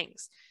different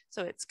things.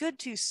 So it's good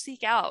to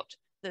seek out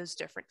those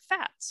different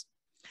fats.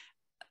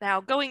 Now,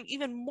 going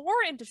even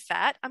more into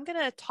fat, I'm going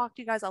to talk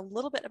to you guys a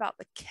little bit about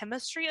the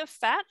chemistry of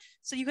fat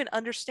so you can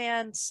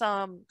understand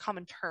some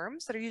common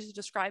terms that are used to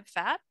describe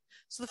fat.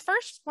 So the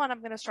first one I'm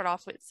going to start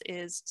off with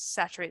is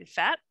saturated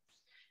fat.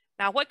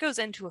 Now, what goes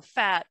into a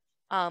fat?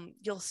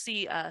 You'll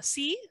see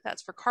C,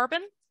 that's for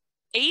carbon,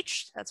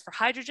 H, that's for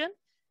hydrogen,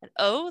 and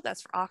O,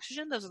 that's for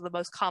oxygen. Those are the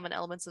most common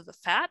elements of the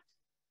fat.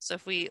 So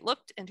if we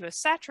looked into a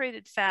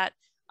saturated fat,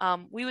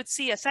 we would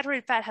see a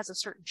saturated fat has a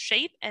certain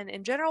shape, and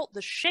in general,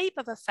 the shape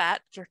of a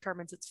fat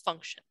determines its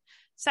function.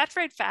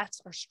 Saturated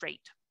fats are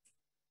straight.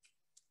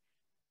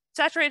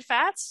 Saturated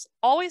fats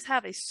always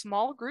have a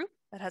small group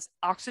that has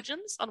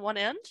oxygens on one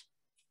end,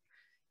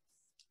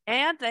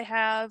 and they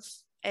have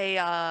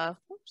a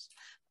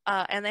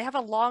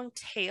long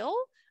tail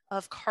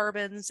of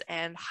carbons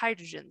and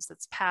hydrogens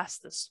that's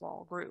past this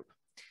small group.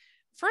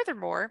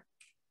 Furthermore,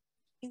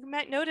 you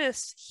might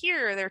notice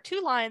here there are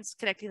two lines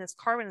connecting this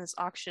carbon and this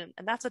oxygen,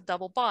 and that's a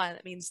double bond.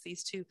 That means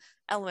these two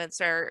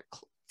elements are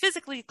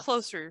physically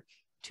closer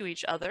to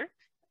each other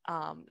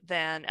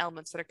than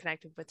elements that are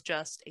connected with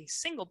just a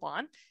single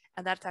bond,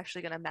 and that's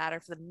actually going to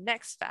matter for the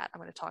next fat I'm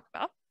going to talk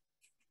about.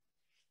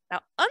 Now,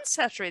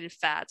 unsaturated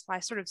fats, my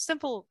sort of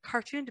simple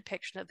cartoon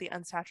depiction of the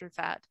unsaturated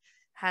fat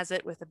has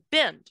it with a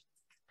bend,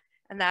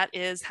 and that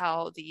is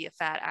how the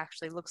fat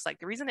actually looks like.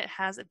 The reason it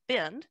has a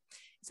bend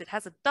is it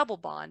has a double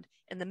bond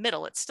in the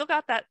middle. It's still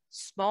got that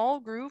small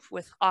groove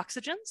with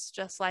oxygens,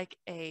 just like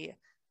a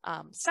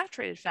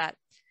saturated fat,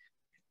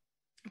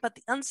 but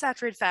the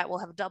unsaturated fat will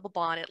have a double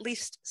bond at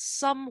least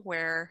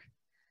somewhere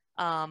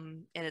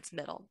in its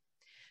middle.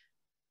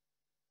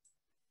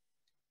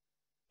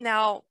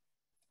 Now,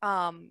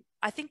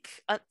 I think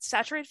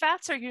saturated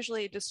fats are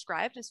usually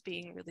described as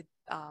being really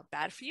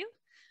bad for you,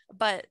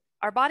 but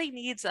our body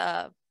needs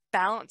a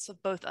balance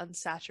of both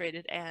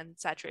unsaturated and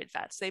saturated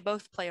fats. They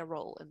both play a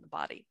role in the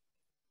body.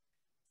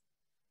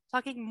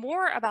 Talking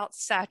more about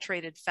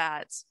saturated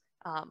fats,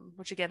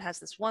 which again has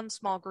this one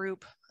small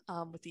group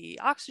with the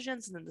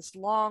oxygens and then this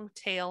long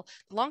tail.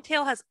 The long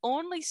tail has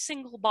only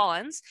single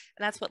bonds,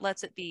 and that's what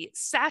lets it be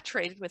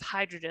saturated with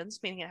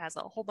hydrogens, meaning it has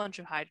a whole bunch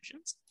of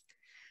hydrogens.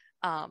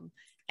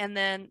 And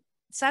then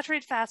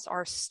saturated fats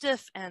are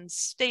stiff and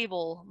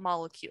stable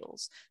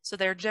molecules, so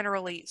they're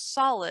generally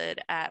solid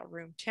at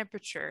room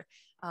temperature.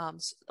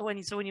 So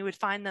when you would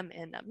find them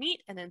in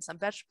meat and in some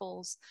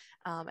vegetables,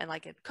 and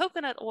like in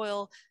coconut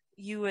oil,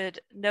 you would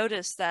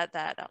notice that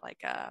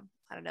like I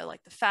don't know,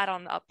 like the fat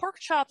on a pork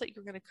chop that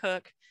you're going to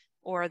cook,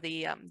 or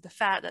the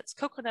fat that's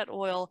coconut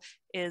oil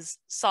is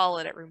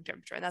solid at room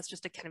temperature, and that's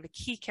just a kind of a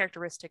key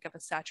characteristic of a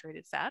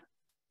saturated fat.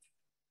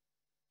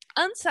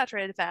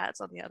 Unsaturated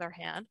fats, on the other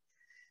hand,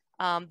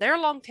 their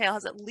long tail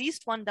has at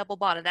least one double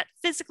bond, and that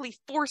physically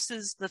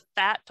forces the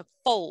fat to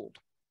fold.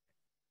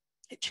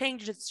 It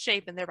changes its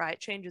shape, and thereby it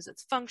changes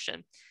its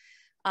function.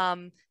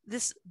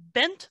 This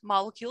bent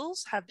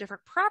molecules have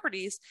different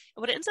properties,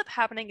 and what ends up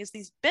happening is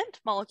these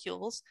bent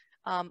molecules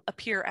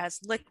appear as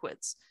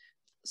liquids.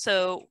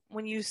 So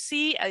when you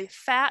see a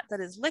fat that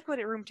is liquid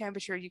at room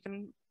temperature, you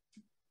can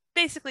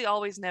basically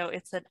always know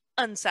it's an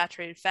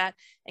unsaturated fat,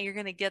 and you're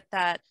going to get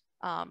that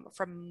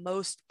from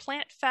most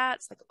plant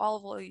fats, like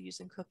olive oil you use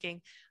in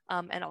cooking,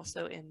 and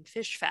also in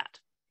fish fat.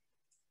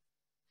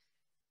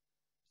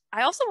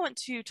 I also want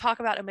to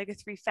talk about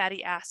omega-3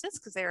 fatty acids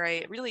because they're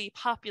a really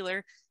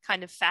popular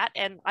kind of fat.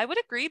 And I would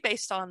agree,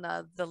 based on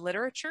the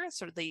literature,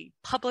 sort of the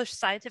published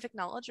scientific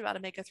knowledge about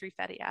omega-3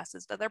 fatty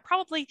acids, that they're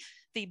probably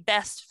the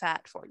best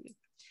fat for you.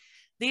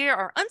 They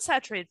are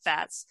unsaturated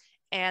fats,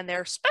 and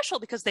they're special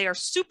because they are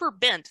super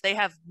bent. They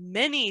have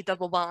many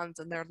double bonds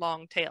in their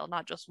long tail,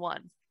 not just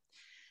one.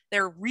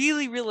 They're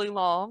really, really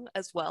long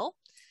as well.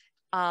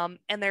 And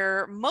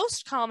they're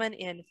most common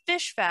in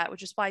fish fat,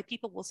 which is why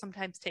people will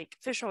sometimes take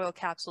fish oil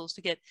capsules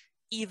to get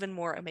even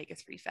more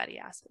omega-3 fatty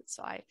acids.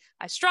 So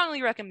I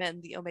strongly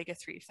recommend the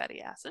omega-3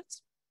 fatty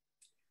acids.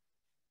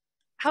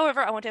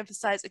 However, I want to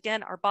emphasize,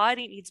 again, our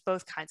body needs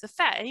both kinds of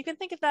fat, and you can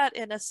think of that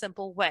in a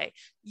simple way.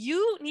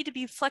 You need to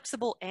be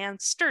flexible and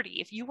sturdy.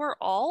 If you were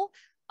all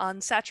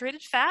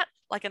unsaturated fat,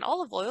 like an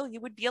olive oil, you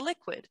would be a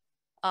liquid.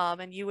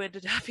 And you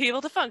would be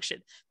able to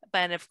function.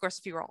 But of course,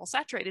 if you were all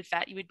saturated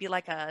fat, you would be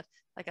like a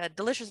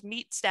delicious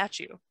meat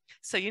statue.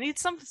 So you need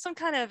some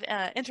kind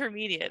of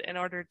intermediate in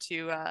order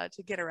to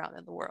get around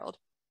in the world.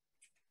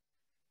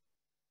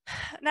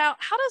 Now,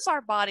 how does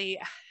our body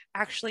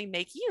actually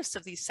make use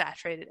of these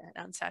saturated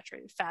and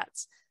unsaturated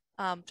fats?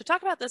 To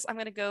talk about this, I'm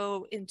going to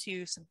go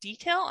into some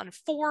detail on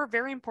 4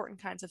 very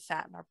important kinds of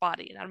fat in our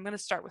body. And I'm going to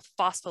start with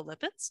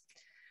phospholipids.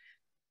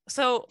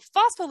 So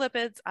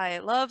phospholipids, I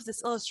love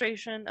this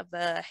illustration of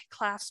the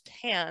clasped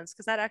hands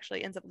because that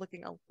actually ends up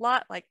looking a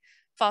lot like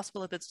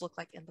phospholipids look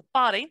like in the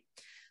body.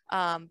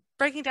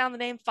 Breaking down the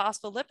name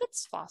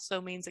phospholipids,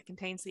 phospho means it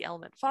contains the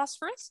element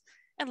phosphorus,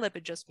 and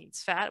lipid just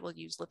means fat. We'll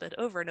use lipid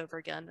over and over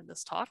again in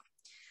this talk.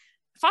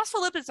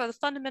 Phospholipids are the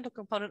fundamental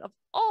component of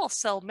all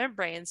cell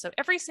membranes. So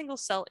every single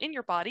cell in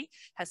your body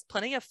has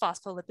plenty of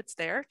phospholipids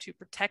there to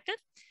protect it.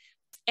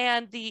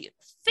 And the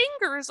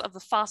fingers of the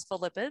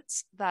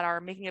phospholipids that are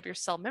making up your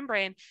cell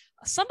membrane,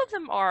 some of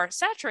them are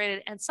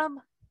saturated and some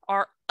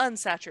are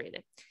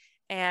unsaturated.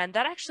 And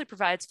that actually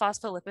provides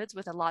phospholipids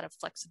with a lot of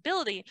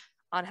flexibility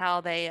on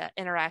how they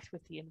interact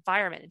with the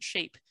environment and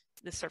shape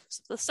the surface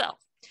of the cell.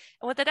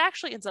 And what that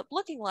actually ends up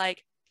looking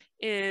like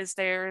is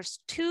there's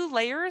 2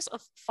 layers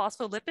of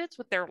phospholipids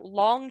with their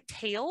long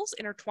tails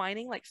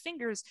intertwining, like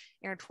fingers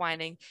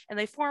intertwining, and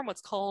they form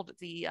what's called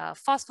the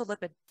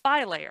phospholipid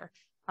bilayer.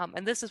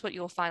 And this is what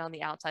you'll find on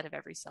the outside of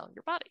every cell in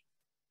your body.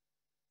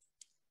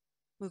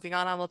 Moving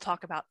on, I will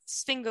talk about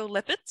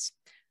sphingolipids.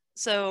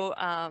 So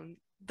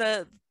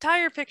the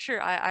entire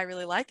picture I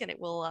really like, and it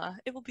will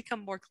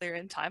become more clear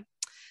in time.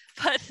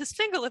 But the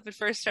sphingolipid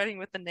first, starting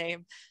with the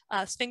name.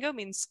 Sphingo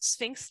means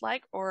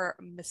sphinx-like or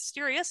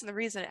mysterious, and the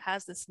reason it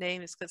has this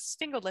name is because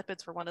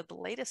sphingolipids were one of the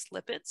latest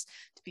lipids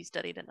to be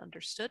studied and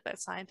understood by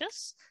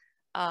scientists.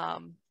 I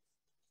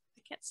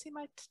can't see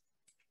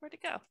where'd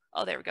it go?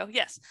 Oh, there we go.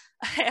 Yes,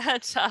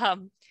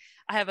 and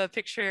I have a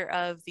picture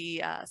of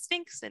the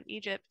Sphinx in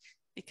Egypt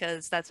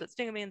because that's what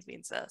sphingo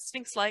means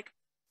sphinx-like,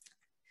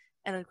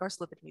 and of course,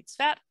 lipid means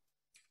fat.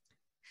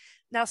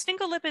 Now,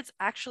 sphingolipids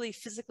actually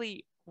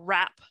physically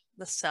wrap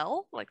the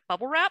cell, like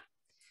bubble wrap,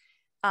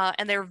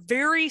 and they're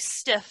very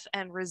stiff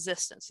and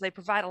resistant. So they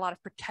provide a lot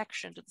of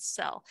protection to the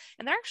cell.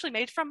 And they're actually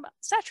made from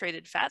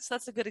saturated fat. So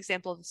that's a good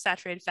example of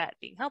saturated fat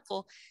being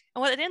helpful.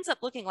 And what it ends up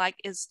looking like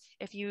is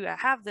if you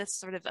have this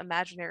sort of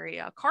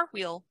imaginary car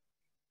wheel,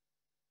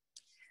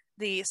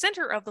 the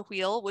center of the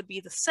wheel would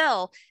be the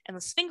cell, and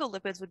the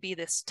sphingolipids would be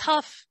this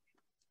tough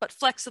but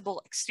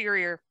flexible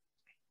exterior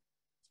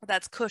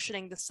that's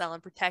cushioning the cell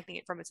and protecting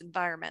it from its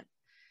environment.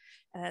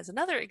 And as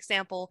another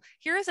example,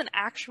 here is an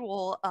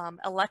actual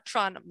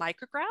electron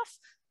micrograph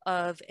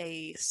of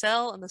a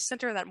cell in the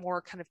center of that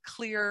more kind of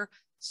clear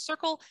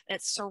circle, and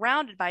it's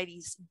surrounded by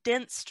these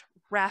dense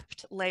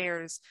wrapped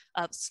layers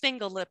of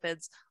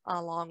sphingolipids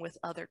along with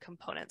other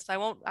components. I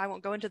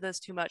won't go into this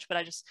too much, but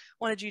I just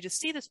wanted you to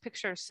see this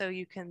picture so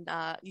you can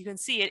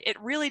see it.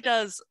 It really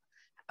does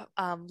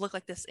look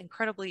like this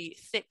incredibly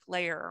thick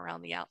layer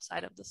around the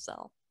outside of the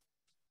cell.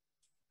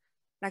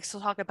 Next,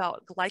 we'll talk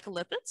about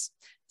glycolipids.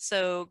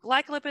 So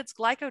glycolipids,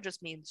 glyco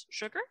just means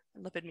sugar,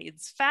 and lipid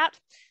means fat.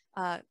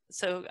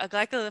 So a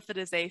glycolipid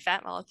is a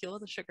fat molecule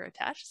with a sugar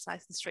attached. It's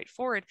nice and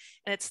straightforward.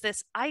 And it's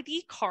this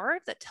ID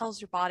card that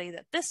tells your body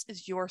that this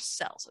is your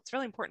cell. So it's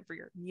really important for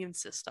your immune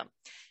system.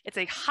 It's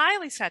a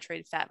highly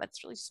saturated fat, but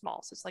it's really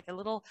small. So it's like a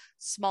little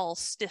small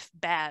stiff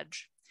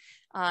badge.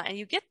 And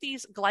you get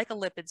these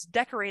glycolipids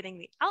decorating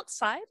the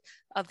outside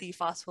of the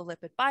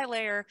phospholipid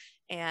bilayer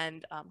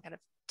and kind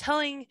of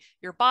telling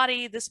your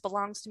body, this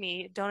belongs to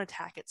me, don't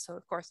attack it. So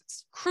of course,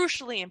 it's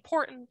crucially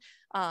important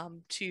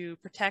to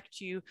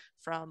protect you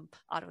from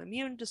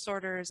autoimmune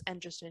disorders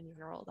and just in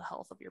general, the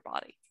health of your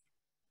body.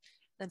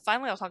 Then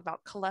finally, I'll talk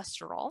about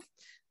cholesterol.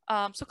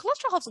 So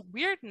cholesterol has a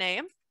weird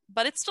name,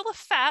 but it's still a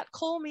fat.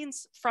 Chol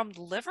means from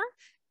the liver,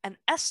 and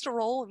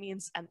esterol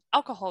means an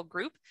alcohol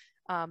group.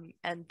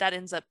 And that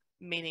ends up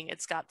meaning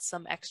it's got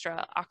some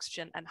extra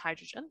oxygen and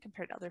hydrogen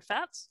compared to other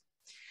fats.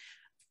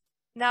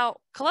 Now,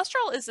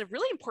 cholesterol is a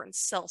really important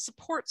cell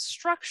support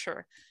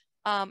structure.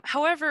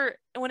 However,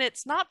 when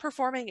it's not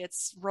performing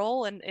its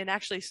role in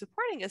actually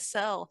supporting a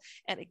cell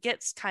and it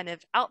gets kind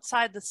of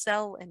outside the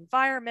cell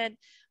environment,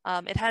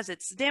 it has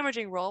its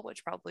damaging role,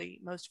 which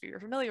probably most of you are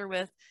familiar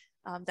with,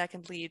 that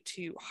can lead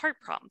to heart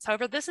problems.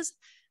 However, this is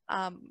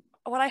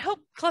what I hope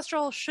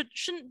cholesterol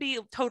shouldn't be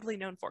totally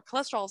known for.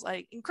 Cholesterol is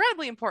an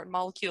incredibly important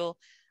molecule,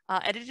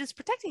 and it is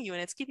protecting you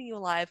and it's keeping you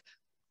alive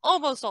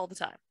almost all the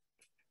time.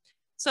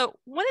 So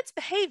when it's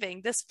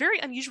behaving, this very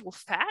unusual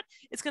fat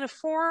is going to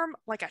form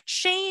like a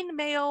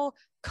chainmail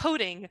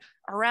coating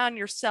around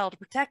your cell to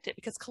protect it,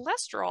 because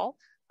cholesterol,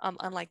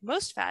 unlike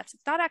most fats,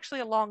 it's not actually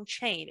a long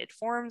chain. It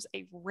forms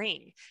a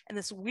ring, and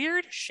this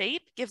weird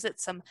shape gives it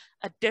some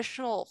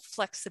additional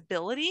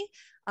flexibility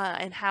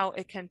in how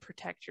it can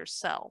protect your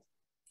cell.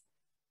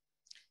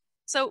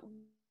 So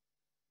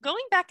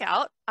going back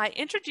out, I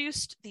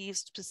introduced these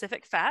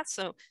specific fats.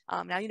 So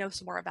now you know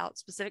some more about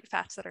specific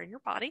fats that are in your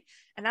body.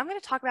 And now I'm going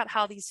to talk about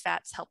how these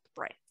fats help the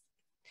brain.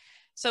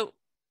 So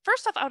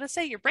first off, I want to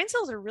say your brain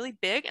cells are really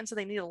big, and so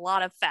they need a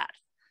lot of fat.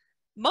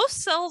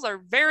 Most cells are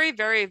very,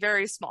 very,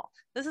 very small.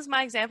 This is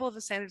my example of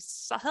a standard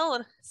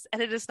cell,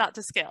 and it is not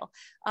to scale.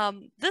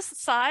 This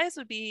size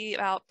would be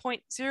about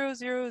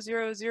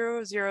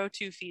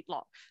 0.000002 feet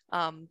long,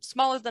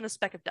 smaller than a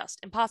speck of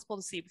dust, impossible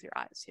to see with your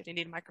eyes. You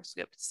need a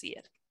microscope to see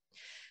it.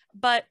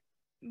 But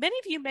many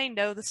of you may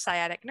know the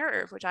sciatic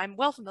nerve, which I'm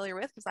well familiar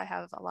with because I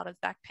have a lot of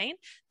back pain.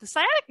 The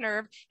sciatic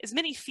nerve is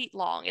many feet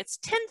long. It's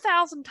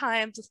 10,000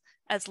 times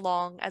as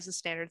long as a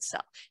standard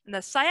cell. And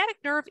the sciatic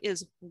nerve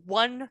is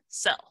one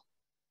cell,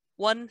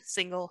 one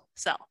single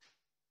cell.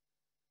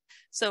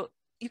 So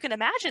you can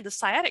imagine the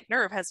sciatic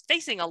nerve has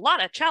facing a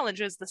lot of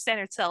challenges the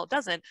standard cell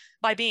doesn't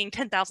by being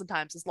 10,000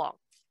 times as long.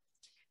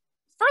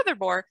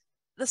 Furthermore,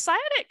 the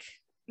sciatic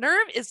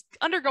nerve is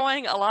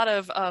undergoing a lot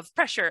of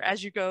pressure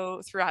as you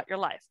go throughout your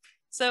life.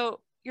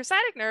 So your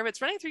sciatic nerve,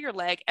 it's running through your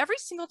leg. Every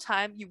single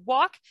time you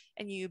walk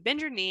and you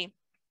bend your knee,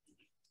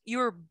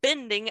 you're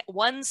bending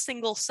one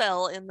single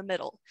cell in the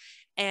middle.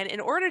 And in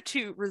order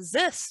to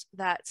resist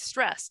that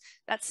stress,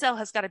 that cell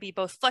has got to be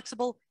both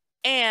flexible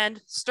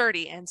and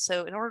sturdy. And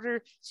so in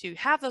order to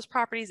have those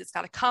properties, it's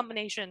got a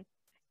combination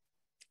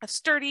of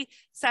sturdy,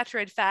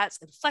 saturated fats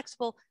and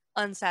flexible,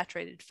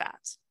 unsaturated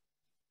fats.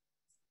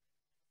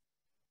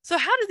 So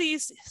how do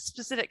these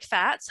specific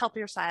fats help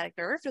your sciatic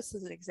nerve? Just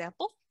as an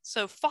example,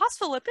 So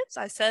phospholipids,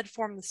 I said,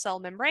 form the cell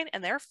membrane,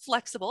 and they're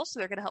flexible, so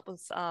they're going to help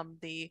with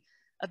the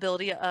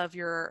ability of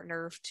your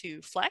nerve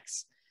to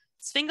flex.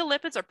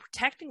 Sphingolipids are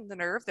protecting the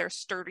nerve. They're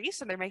sturdy,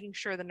 so they're making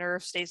sure the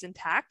nerve stays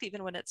intact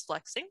even when it's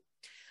flexing.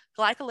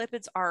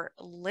 Glycolipids are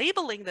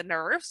labeling the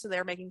nerve, so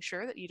they're making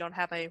sure that you don't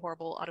have a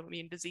horrible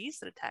autoimmune disease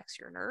that attacks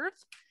your nerve.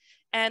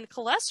 And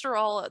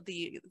cholesterol,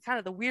 the kind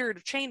of the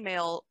weird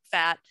chainmail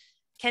fat,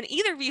 can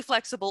either be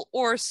flexible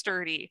or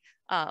sturdy.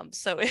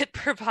 So it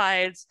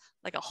provides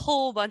like a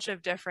whole bunch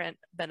of different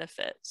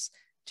benefits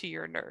to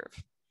your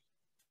nerve.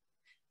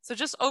 So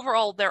just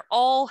overall, they're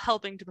all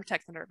helping to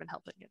protect the nerve and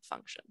helping it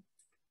function.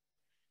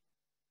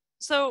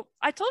 So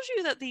I told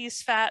you that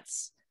these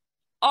fats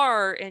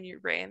are in your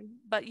brain,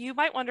 but you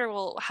might wonder,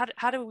 well,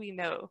 how do we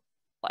know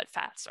what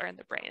fats are in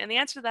the brain? And the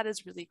answer to that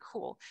is really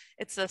cool.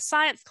 It's a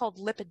science called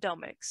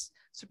lipidomics.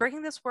 So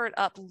breaking this word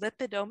up,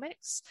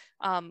 lipidomics,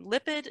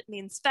 lipid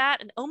means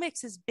fat and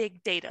omics is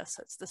big data.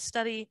 So it's the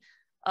study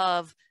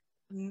of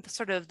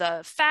sort of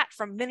the fat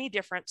from many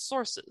different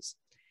sources.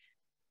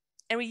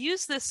 And we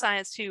use this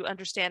science to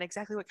understand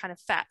exactly what kind of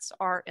fats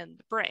are in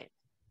the brain.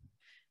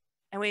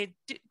 And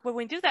when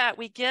we do that,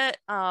 we get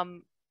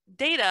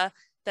data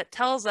that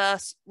tells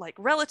us like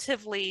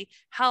relatively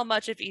how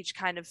much of each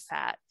kind of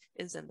fat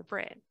is in the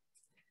brain.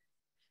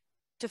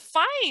 To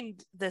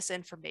find this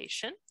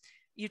information,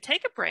 you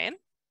take a brain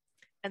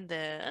and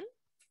then,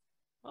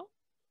 well,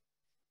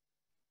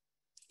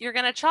 you're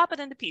going to chop it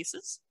into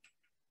pieces.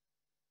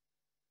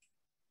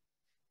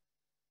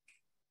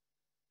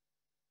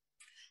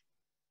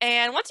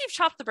 And once you've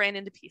chopped the brain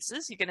into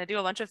pieces, you're going to do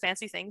a bunch of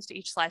fancy things to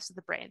each slice of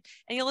the brain.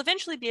 And you'll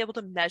eventually be able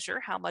to measure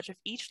how much of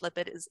each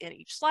lipid is in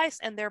each slice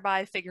and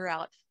thereby figure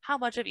out how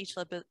much of each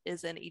lipid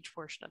is in each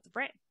portion of the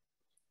brain.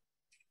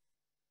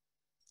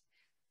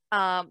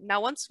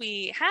 Now, once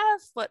we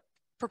have what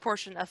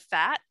proportion of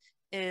fat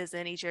is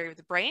in each area of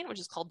the brain, which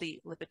is called the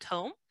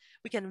lipidome,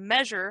 we can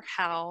measure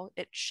how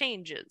it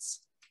changes.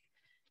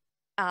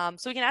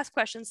 So we can ask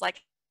questions like,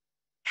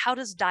 how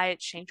does diet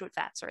change what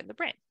fats are in the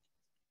brain?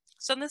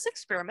 So in this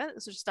experiment,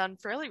 this was done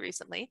fairly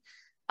recently,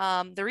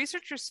 the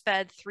researchers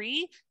fed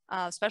 3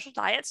 special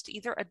diets to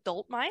either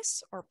adult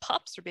mice or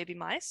pups or baby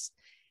mice.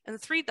 And the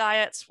 3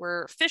 diets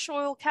were fish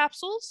oil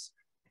capsules,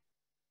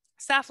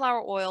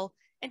 safflower oil,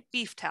 and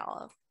beef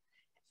tallow.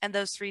 And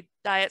those 3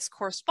 diets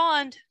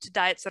correspond to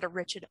diets that are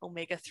rich in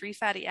omega-3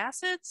 fatty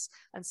acids,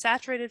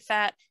 unsaturated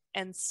fat,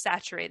 and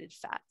saturated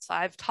fat. So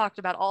I've talked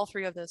about all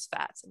 3 of those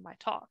fats in my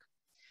talk.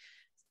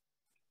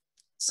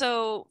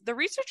 So the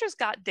researchers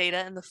got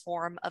data in the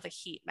form of a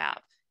heat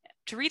map.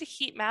 To read a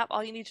heat map,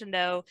 all you need to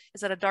know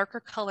is that a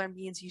darker color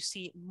means you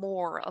see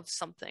more of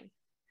something.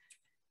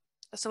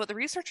 So what the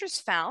researchers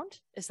found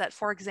is that,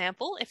 for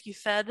example, if you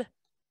fed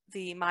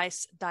the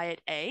mice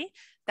diet A,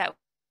 that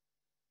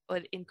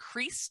would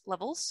increase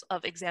levels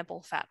of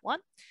example fat 1.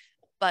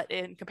 But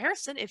in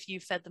comparison, if you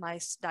fed the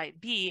mice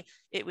diet B,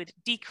 it would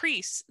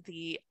decrease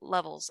the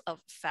levels of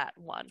fat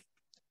 1.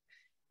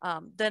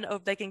 Then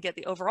they can get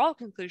the overall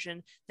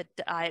conclusion that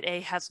diet A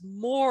has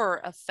more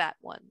of fat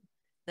 1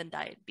 than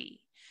diet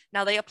B.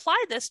 Now they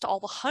applied this to all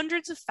the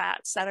hundreds of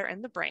fats that are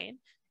in the brain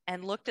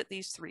and looked at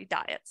these 3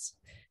 diets.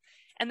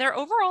 And their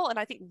overall, and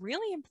I think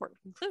really important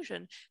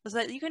conclusion, was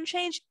that you can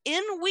change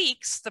in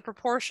weeks the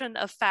proportion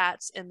of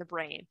fats in the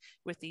brain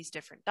with these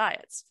different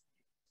diets.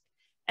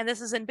 And this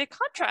is in big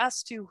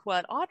contrast to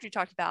what Audrey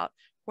talked about,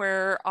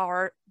 where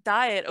our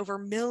diet over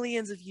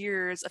millions of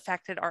years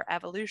affected our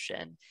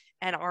evolution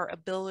and our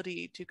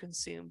ability to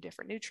consume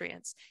different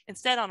nutrients.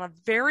 Instead, on a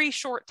very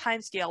short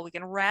time scale, we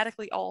can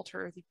radically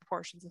alter the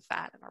proportions of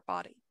fat in our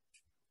body.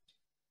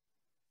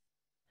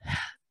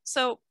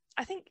 So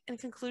I think in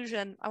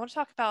conclusion, I want to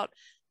talk about,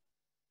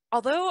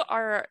 although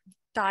our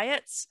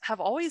diets have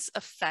always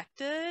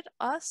affected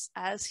us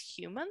as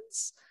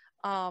humans,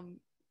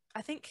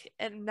 I think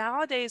and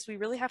nowadays we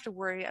really have to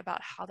worry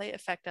about how they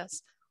affect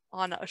us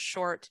on a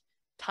short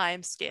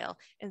time scale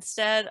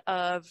instead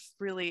of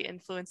really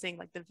influencing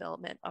like the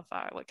development of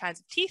what kinds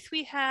of teeth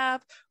we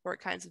have or what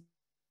kinds of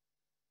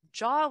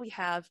jaw we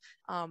have.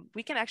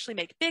 We can actually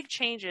make big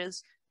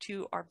changes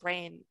to our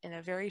brain in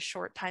a very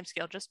short time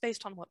scale just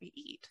based on what we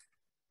eat.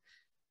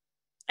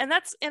 And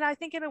I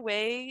think in a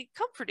way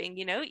comforting,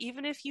 you know,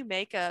 even if you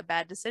make a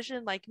bad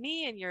decision like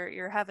me and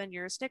you're having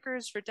your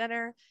Snickers for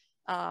dinner,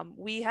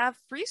 we have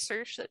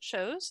research that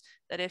shows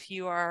that if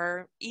you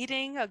are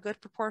eating a good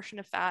proportion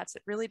of fats,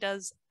 it really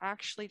does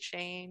actually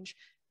change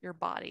your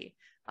body.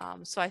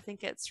 So I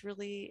think it's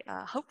really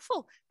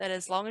hopeful that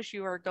as long as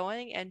you are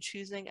going and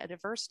choosing a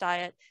diverse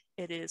diet,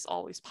 it is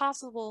always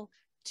possible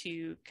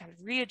to kind of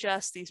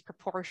readjust these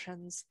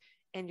proportions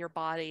in your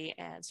body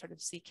and sort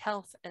of seek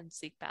health and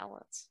seek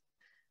balance.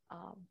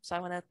 So I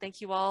want to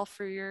thank you all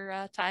for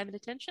your time and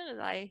attention,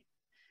 and I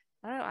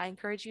don't know, I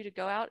encourage you to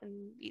go out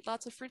and eat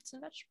lots of fruits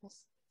and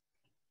vegetables.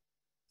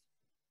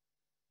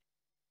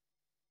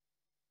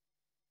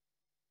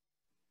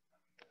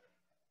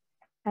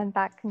 And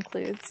that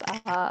concludes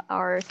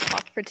our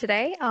talk for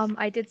today.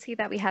 I did see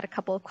that we had a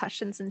couple of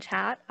questions in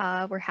chat.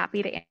 We're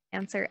happy to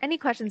answer any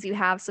questions you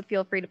have, so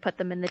feel free to put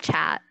them in the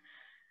chat.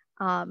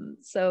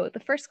 So the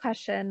first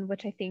question,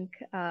 which I think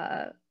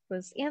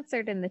was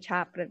answered in the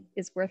chat, but it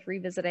is worth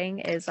revisiting,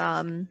 is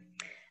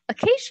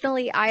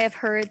occasionally I have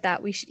heard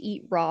that we should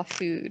eat raw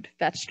food,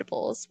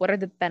 vegetables. What are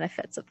the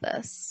benefits of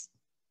this?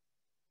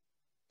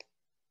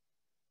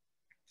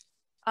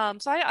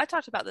 So I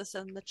talked about this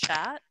in the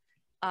chat,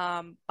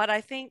 but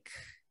I think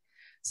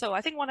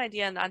one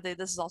idea, and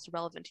this is also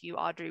relevant to you,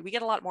 Audrey, we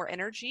get a lot more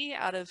energy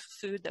out of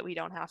food that we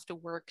don't have to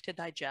work to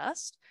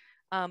digest.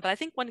 But I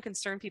think one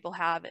concern people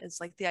have is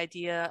like the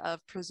idea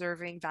of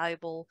preserving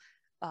valuable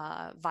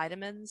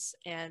vitamins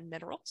and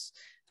minerals.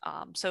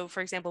 So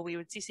for example, we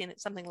would see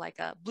something like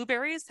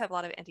blueberries have a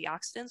lot of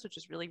antioxidants, which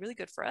is really, really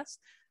good for us.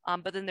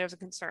 But then there's a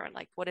concern,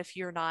 like what if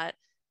you're not,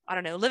 I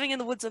don't know, living in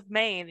the woods of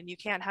Maine and you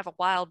can't have a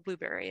wild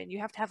blueberry and you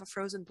have to have a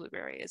frozen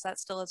blueberry? Is that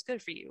still as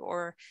good for you?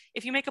 Or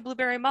if you make a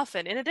blueberry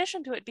muffin, in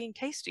addition to it being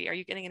tasty, are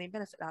you getting any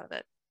benefit out of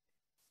it?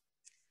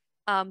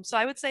 So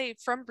I would say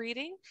from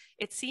breeding,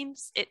 it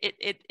seems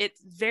it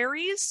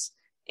varies,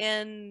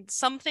 and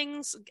some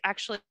things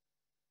actually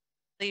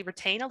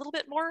retain a little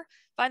bit more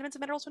vitamins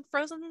and minerals when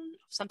frozen.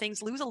 Some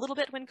things lose a little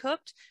bit when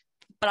cooked,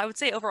 but I would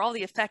say overall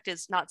the effect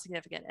is not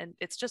significant, and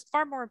it's just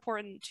far more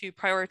important to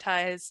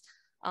prioritize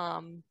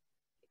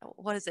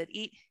what is it?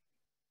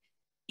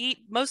 Eat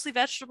mostly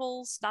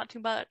vegetables, not too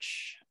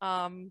much.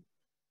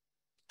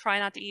 Try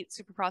not to eat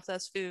super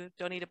processed food.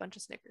 Don't eat a bunch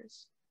of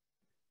Snickers.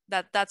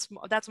 That's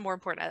more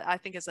important, I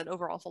think, as an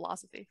overall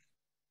philosophy.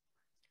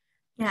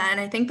 Yeah, and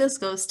I think this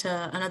goes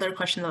to another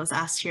question that was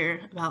asked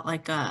here about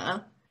like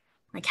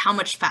how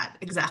much fat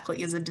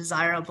exactly is a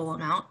desirable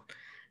amount.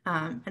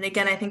 And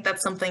again, I think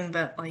that's something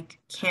that like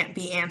can't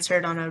be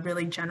answered on a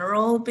really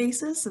general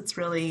basis. It's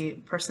really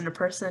person to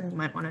person. You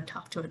might want to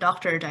talk to a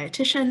doctor or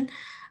dietitian.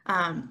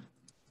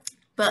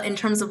 But in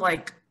terms of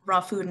like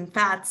raw food and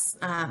fats,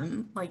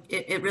 like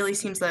it really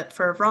seems that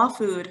for raw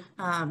food,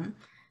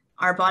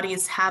 our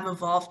bodies have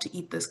evolved to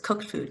eat this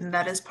cooked food. And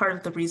that is part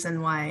of the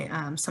reason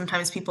why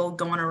sometimes people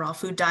go on a raw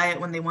food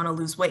diet when they want to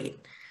lose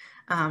weight.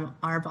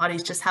 Our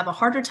bodies just have a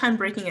harder time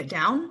breaking it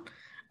down.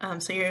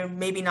 So you're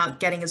maybe not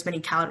getting as many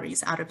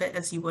calories out of it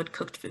as you would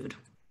cooked food.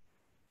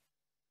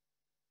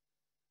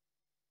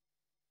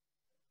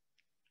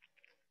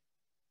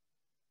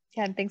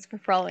 Yeah, and thanks for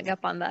following up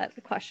on that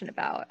question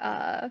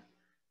about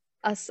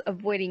us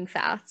avoiding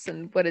fats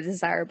and what a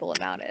desirable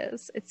amount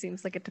is. It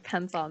seems like it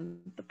depends on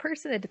the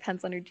person, it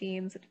depends on your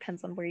genes, it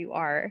depends on where you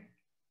are.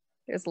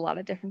 There's a lot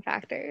of different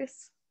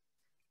factors.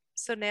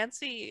 So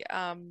Nancy,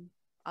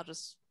 I'll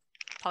just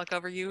talk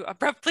over you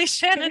abruptly,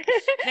 Shannon.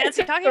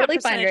 Nancy, talking Totally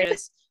about fine, percentages.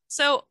 right?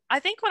 So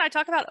I think when I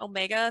talk about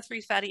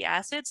omega-3 fatty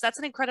acids, that's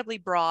an incredibly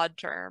broad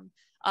term.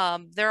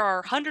 There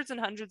are hundreds and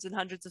hundreds and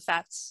hundreds of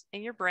fats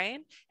in your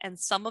brain, and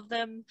some of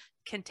them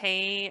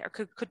contain or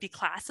could be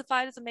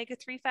classified as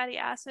omega-3 fatty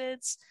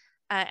acids,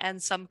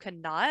 and some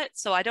cannot.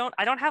 So I don't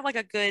have like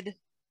a good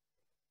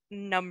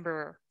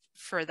number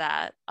for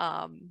that.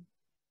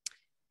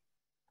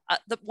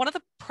 One of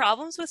the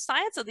problems with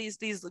science of these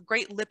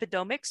great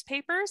lipidomics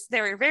papers,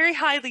 they're very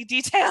highly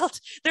detailed.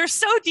 They're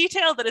so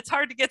detailed that it's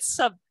hard to get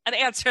an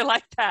answer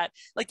like that.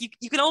 Like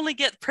you can only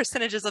get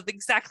percentages of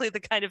exactly the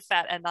kind of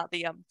fat and not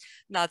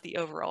the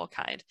overall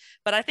kind.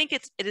 But I think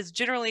it is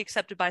generally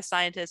accepted by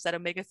scientists that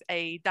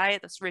a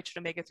diet that's rich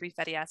in omega-3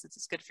 fatty acids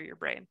is good for your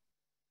brain.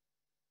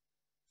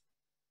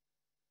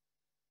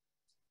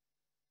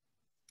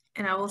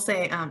 And I will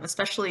say,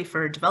 especially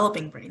for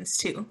developing brains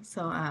too.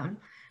 So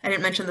I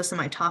didn't mention this in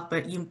my talk,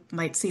 but you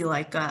might see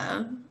like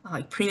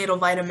prenatal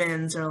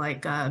vitamins or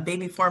like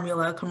baby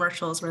formula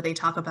commercials where they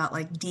talk about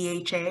like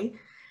DHA.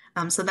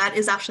 So that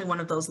is actually one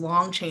of those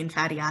long chain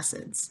fatty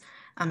acids.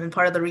 And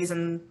part of the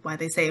reason why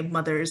they say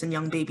mothers and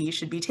young babies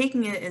should be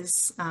taking it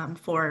is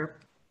for,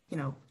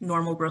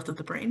 normal growth of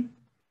the brain.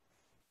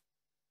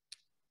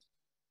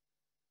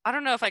 I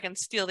don't know if I can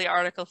steal the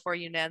article for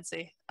you,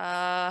 Nancy,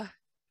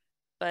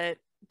 but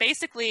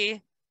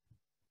basically,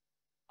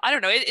 I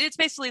don't know. It's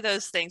basically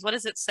those things. What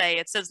does it say?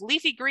 It says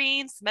leafy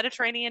greens,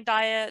 Mediterranean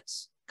diet,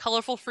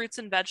 colorful fruits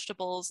and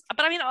vegetables.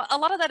 But I mean, a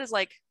lot of that is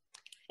like,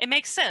 it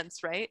makes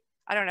sense, right?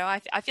 I don't know.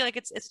 I feel like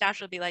it's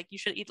natural to be like, you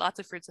should eat lots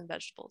of fruits and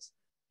vegetables.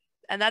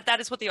 And that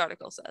is what the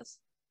article says.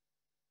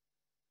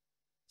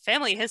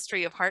 Family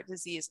history of heart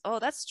disease. Oh,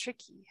 that's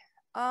tricky.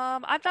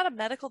 I'm not a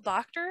medical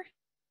doctor.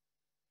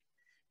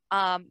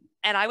 And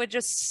I would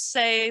just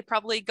say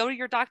probably go to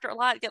your doctor a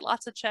lot, get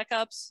lots of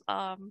checkups.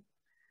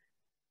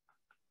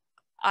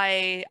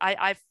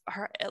 I've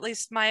heard, at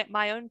least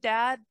my own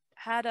dad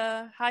had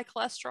a high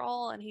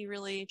cholesterol and he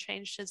really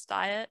changed his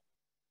diet.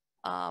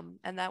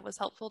 And that was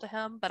helpful to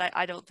him, but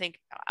I don't think,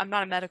 I'm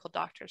not a medical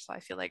doctor, so I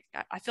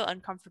feel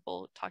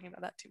uncomfortable talking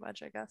about that too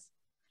much, I guess.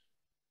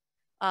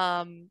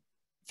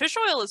 Fish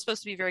oil is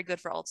supposed to be very good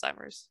for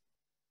Alzheimer's.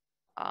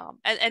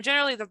 And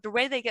generally the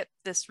way they get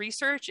this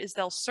research is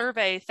they'll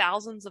survey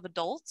thousands of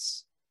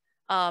adults,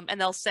 and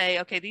they'll say,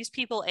 okay, these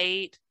people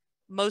ate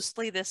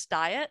mostly this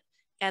diet,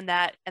 and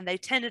they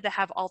tended to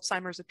have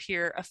Alzheimer's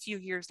appear a few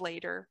years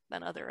later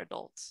than other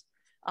adults.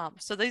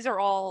 So these are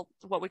all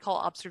what we call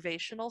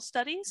observational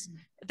studies.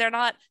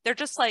 They're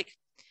just like,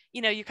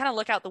 you know, you kind of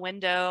look out the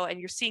window and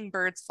you're seeing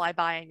birds fly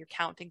by and you're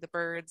counting the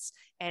birds.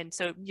 And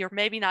so you're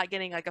maybe not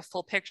getting like a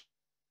full picture,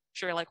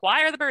 like,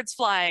 why are the birds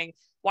flying?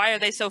 Why are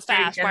they so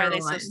fast? Why are they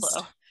so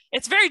slow?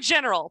 It's very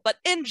general, but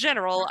in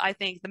general, I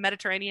think the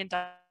Mediterranean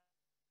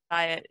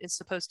diet is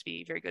supposed to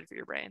be very good for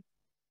your brain.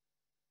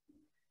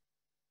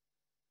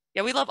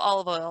 Yeah, we love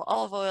olive oil.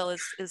 Olive oil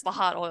is the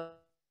hot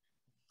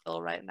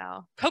oil right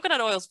now. Coconut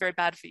oil is very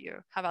bad for you.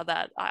 How about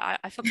that?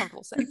 I feel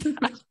comfortable saying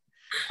that.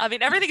 I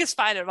mean, everything is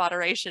fine in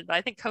moderation, but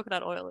I think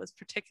coconut oil is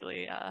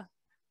particularly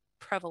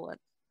prevalent.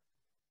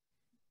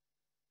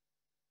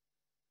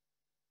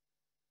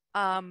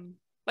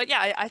 But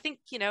yeah, I think,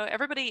 you know,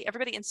 everybody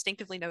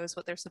instinctively knows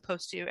what they're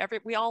supposed to.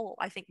 We all,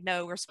 I think,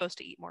 know we're supposed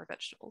to eat more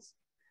vegetables.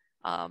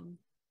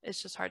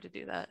 It's just hard to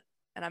do that.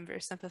 And I'm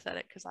very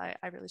sympathetic because I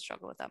really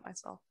struggle with that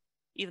myself,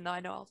 even though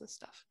I know all this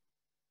stuff.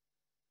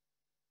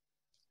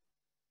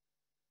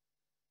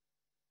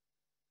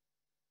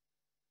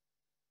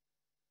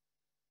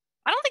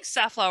 I don't think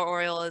safflower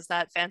oil is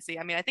that fancy.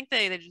 I mean, I think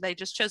they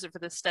just chose it for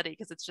this study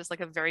because it's just like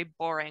a very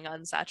boring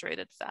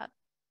unsaturated fat.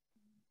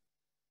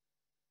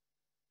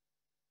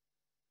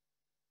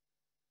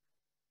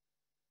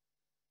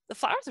 The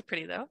flowers are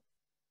pretty though.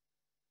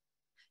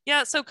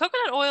 Yeah, so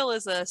coconut oil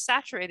is a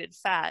saturated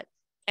fat,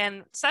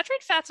 and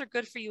saturated fats are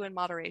good for you in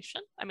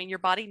moderation. I mean, your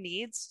body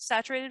needs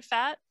saturated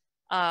fat,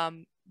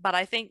 but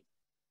I think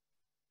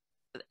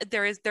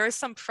there is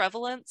some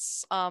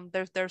prevalence.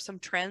 There's some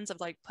trends of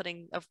like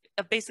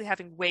of basically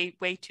having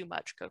way too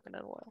much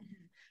coconut oil.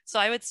 Mm-hmm. So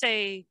I would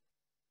say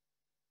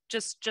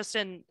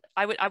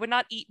I would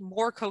not eat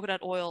more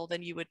coconut oil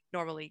than you would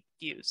normally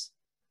use.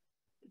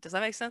 Does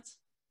that make sense?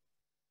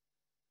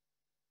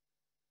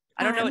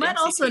 I don't know. It might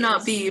also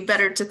not be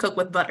better to cook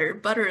with butter.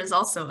 Butter is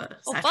also a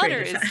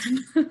saturated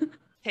fat.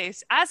 Okay,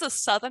 so as a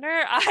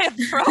Southerner, I am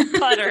pro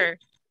butter.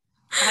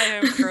 I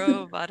am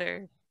pro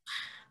butter.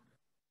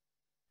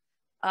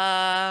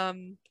 I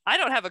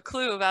don't have a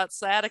clue about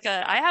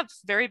sciatica. I have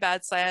very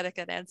bad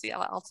sciatica, Nancy,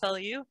 I'll tell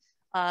you.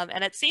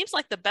 And it seems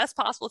like the best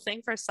possible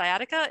thing for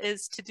sciatica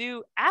is to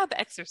do ab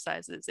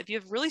exercises. If you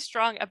have really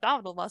strong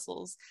abdominal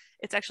muscles,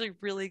 it's actually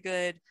really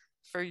good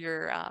for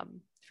your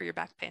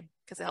back pain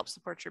because it helps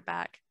support your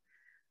back.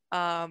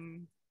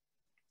 One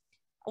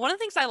of the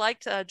things I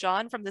liked,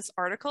 John, from this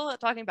article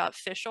talking about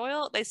fish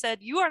oil, they said,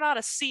 you are not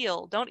a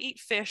seal. Don't eat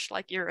fish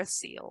like you're a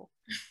seal.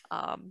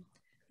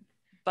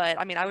 But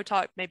I mean, I would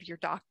talk maybe your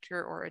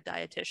doctor or a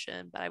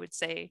dietitian, but I would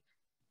say,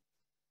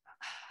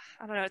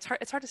 I don't know,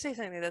 it's hard to say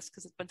something like this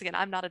because once again,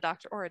 I'm not a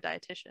doctor or a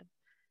dietitian.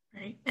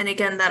 Right. And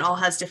again, that all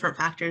has different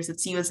factors.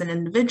 It's you as an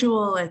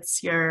individual,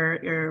 it's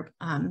your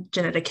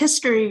genetic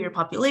history, your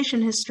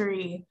population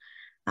history.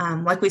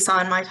 Like we saw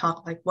in my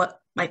talk, like what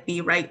might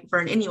be right for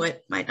an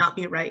Inuit might not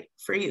be right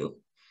for you.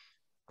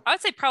 I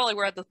would say probably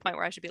we're at the point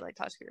where I should be like,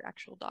 talk to your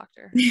actual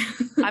doctor.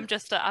 I'm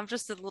just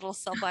a little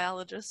cell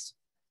biologist.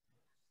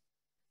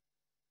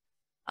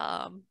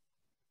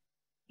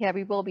 Yeah,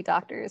 we will be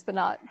doctors, but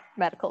not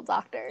medical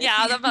doctors.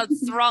 Yeah,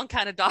 that's the wrong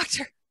kind of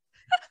doctor.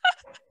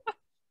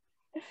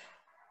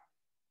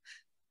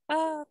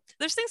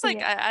 There's things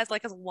like, as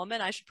a woman,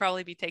 I should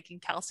probably be taking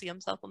calcium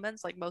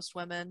supplements. Like most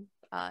women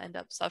end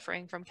up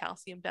suffering from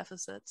calcium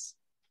deficits.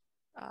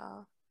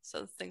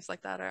 So things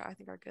like that I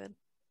think are good.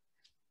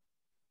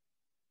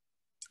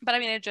 But I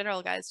mean, in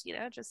general, guys, you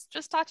know,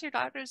 just talk to your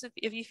doctors.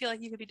 If you feel like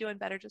you could be doing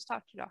better, just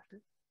talk to your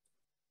doctor.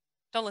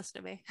 Don't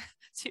listen to me.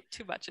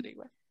 too much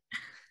anyway.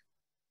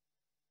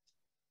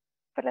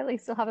 But at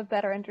least you'll have a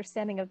better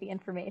understanding of the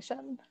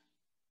information.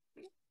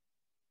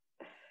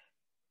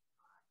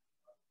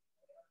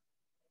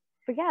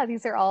 But yeah,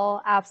 these are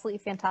all absolutely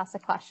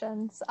fantastic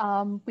questions.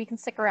 We can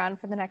stick around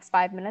for the next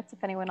 5 minutes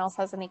if anyone else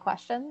has any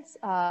questions,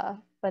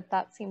 but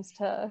that seems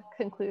to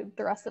conclude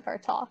the rest of our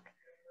talk.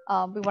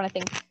 We want to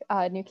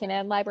thank New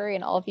Canaan Library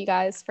and all of you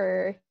guys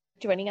for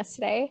joining us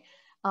today,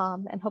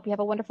 and hope you have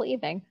a wonderful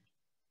evening.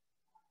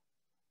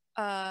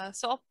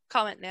 So I'll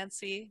comment,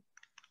 Nancy.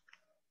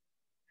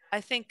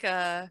 I think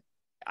I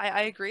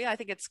agree. I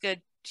think it's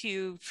good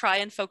to try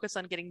and focus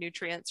on getting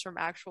nutrients from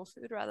actual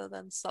food rather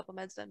than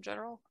supplements in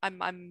general.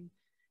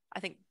 I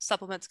think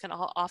supplements can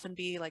often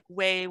be like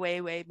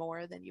way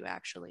more than you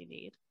actually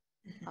need.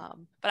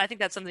 But I think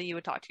that's something you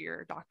would talk to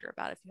your doctor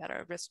about. If you had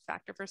a risk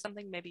factor for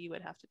something, maybe you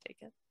would have to take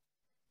it.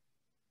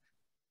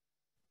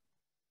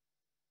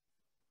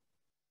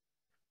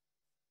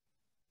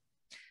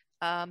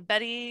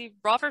 Betty,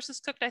 raw versus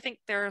cooked, I think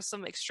there are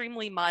some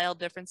extremely mild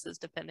differences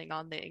depending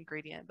on the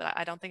ingredient, but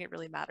I don't think it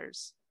really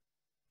matters.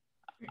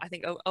 I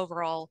think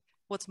overall,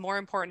 what's more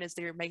important is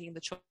that you're making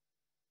the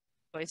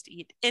choice to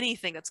eat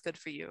anything that's good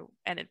for you,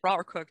 and it raw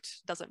or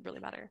cooked doesn't really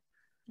matter.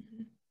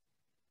 Mm-hmm.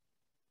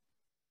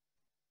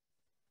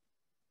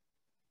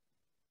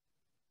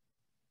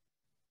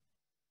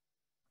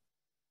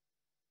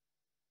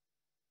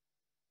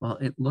 Well,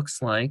 it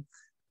looks like,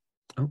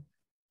 oh,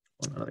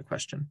 another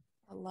question.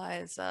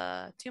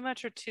 Eliza, too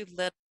much or too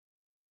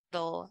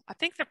little? I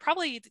think that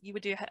probably you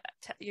would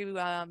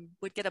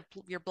would get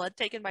your blood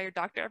taken by your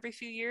doctor every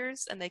few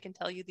years, and they can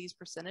tell you these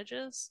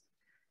percentages.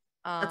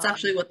 That's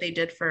actually what they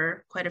did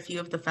for quite a few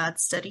of the FAD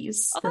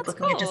studies. Oh, That that's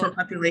looking at cool. different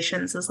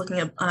populations is looking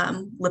at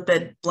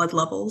lipid blood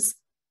levels.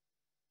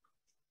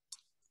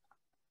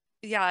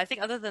 Yeah, I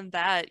think other than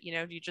that, you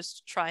know, you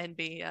just try and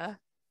be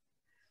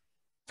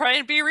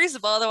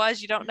reasonable.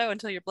 Otherwise, you don't know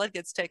until your blood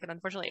gets taken.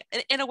 Unfortunately,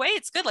 in a way,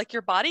 it's good. Like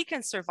your body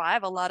can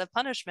survive a lot of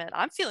punishment.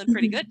 I'm feeling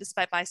pretty good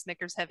despite my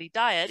Snickers heavy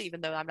diet,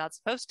 even though I'm not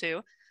supposed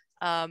to.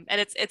 And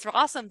it's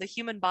awesome. The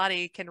human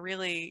body can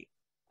really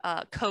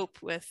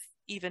cope with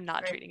even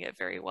not treating it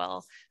very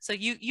well. So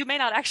you may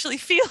not actually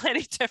feel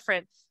any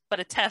different,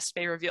 but a test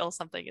may reveal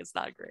something is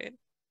not great.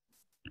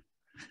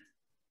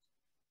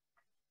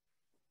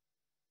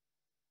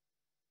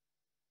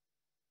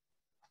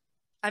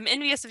 I'm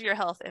envious of your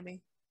health,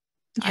 Emmy.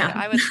 Yeah.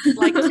 I would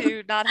like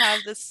to not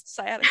have this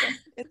sciatica.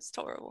 It's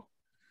horrible.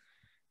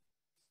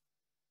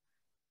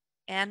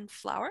 And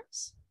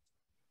flowers?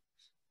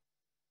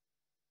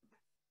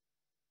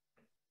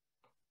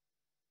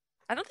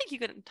 I don't think you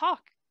could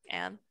talk,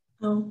 Anne.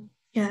 Oh,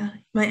 yeah.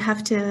 You might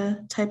have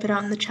to type it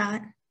out in the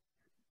chat.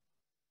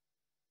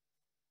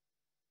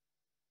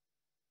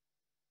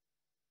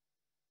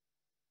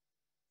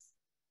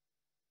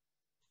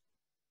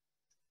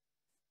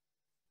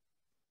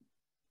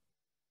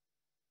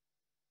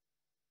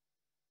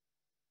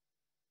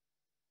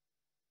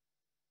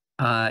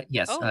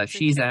 Yes,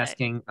 she's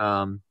asking,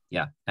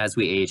 yeah, as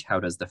we age,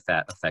 how does the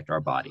fat affect our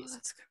bodies? Oh,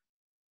 that's a good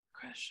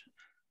question.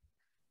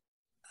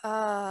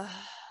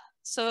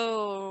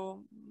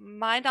 So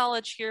my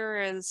knowledge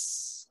here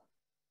is,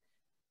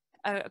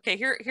 okay,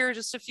 here are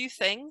just a few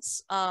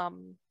things. There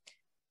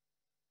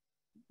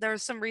are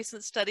some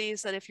recent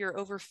studies that if you're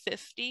over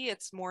 50,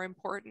 it's more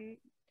important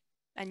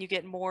and you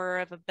get more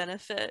of a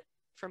benefit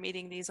from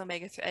eating these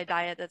a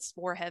diet that's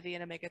more heavy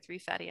in omega-3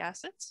 fatty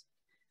acids.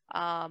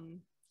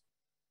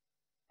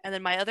 And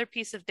then my other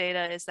piece of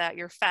data is that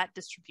your fat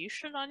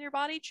distribution on your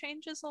body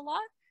changes a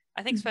lot.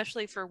 I think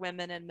especially for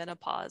women in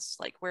menopause,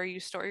 like where you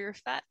store your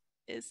fat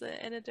is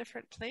in a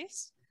different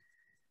place.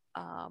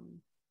 But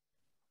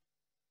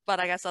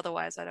I guess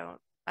otherwise I don't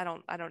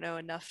know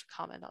enough to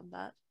comment on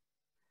that.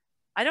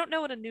 I don't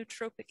know what a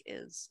nootropic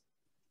is.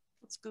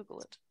 Let's Google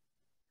it.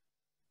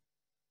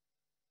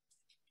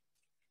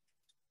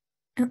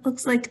 It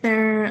looks like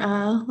they're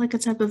like a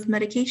type of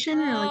medication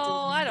or like.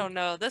 Oh, I don't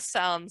know. This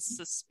sounds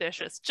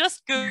suspicious.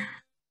 Just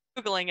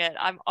Googling it,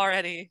 I'm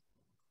already.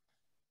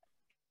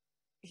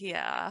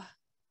 Yeah.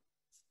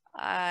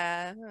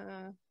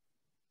 Again,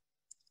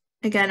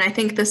 I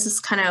think this is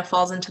kind of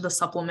falls into the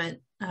supplement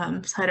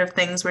side of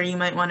things where you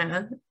might want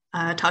to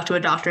talk to a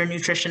doctor or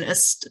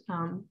nutritionist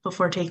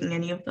before taking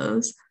any of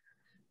those.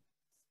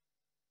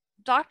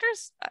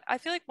 Doctors, I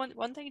feel like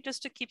one thing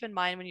just to keep in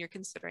mind when you're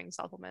considering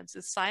supplements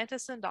is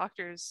scientists and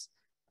doctors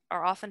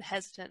are often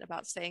hesitant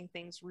about saying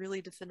things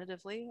really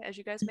definitively, as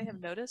you guys may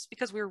have noticed,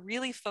 because we're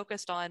really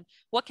focused on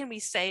what can we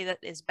say that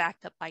is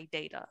backed up by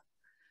data.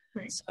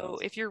 Right. So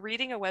if you're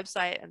reading a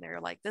website and they're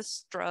like,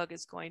 this drug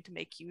is going to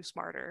make you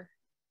smarter,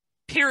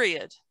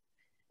 period,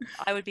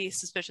 I would be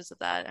suspicious of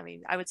that. I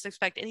mean, I would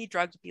expect any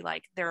drug to be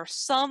like, there are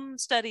some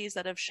studies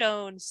that have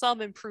shown some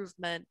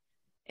improvement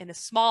in a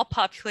small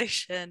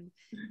population,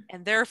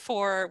 and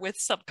therefore with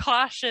some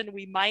caution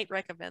we might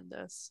recommend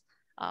this,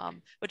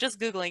 but just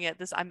Googling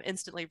it, I'm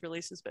instantly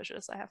really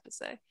suspicious, I have to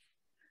say.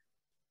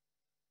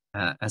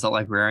 As a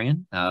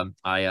librarian,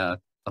 I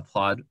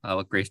applaud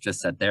what Grace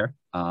just said there.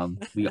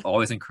 We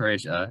always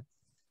encourage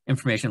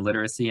information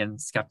literacy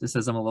and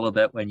skepticism a little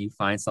bit when you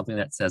find something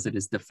that says it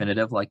is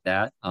definitive like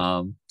that.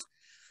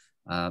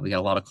 We got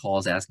a lot of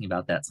calls asking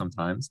about that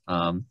sometimes.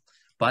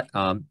 But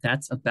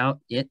that's about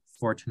it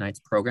for tonight's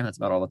program. That's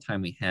about all the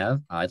time we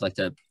have. I'd like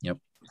to,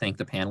 thank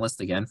the panelists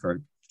again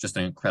for just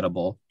an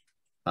incredible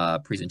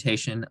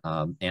presentation,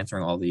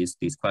 answering all these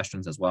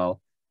questions as well.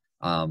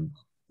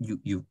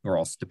 You were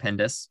all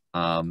stupendous.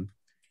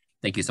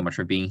 Thank you so much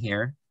for being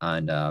here,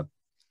 and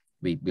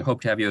we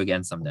hope to have you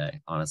again someday.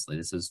 Honestly,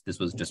 this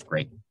was just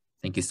great.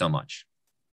 Thank you so much.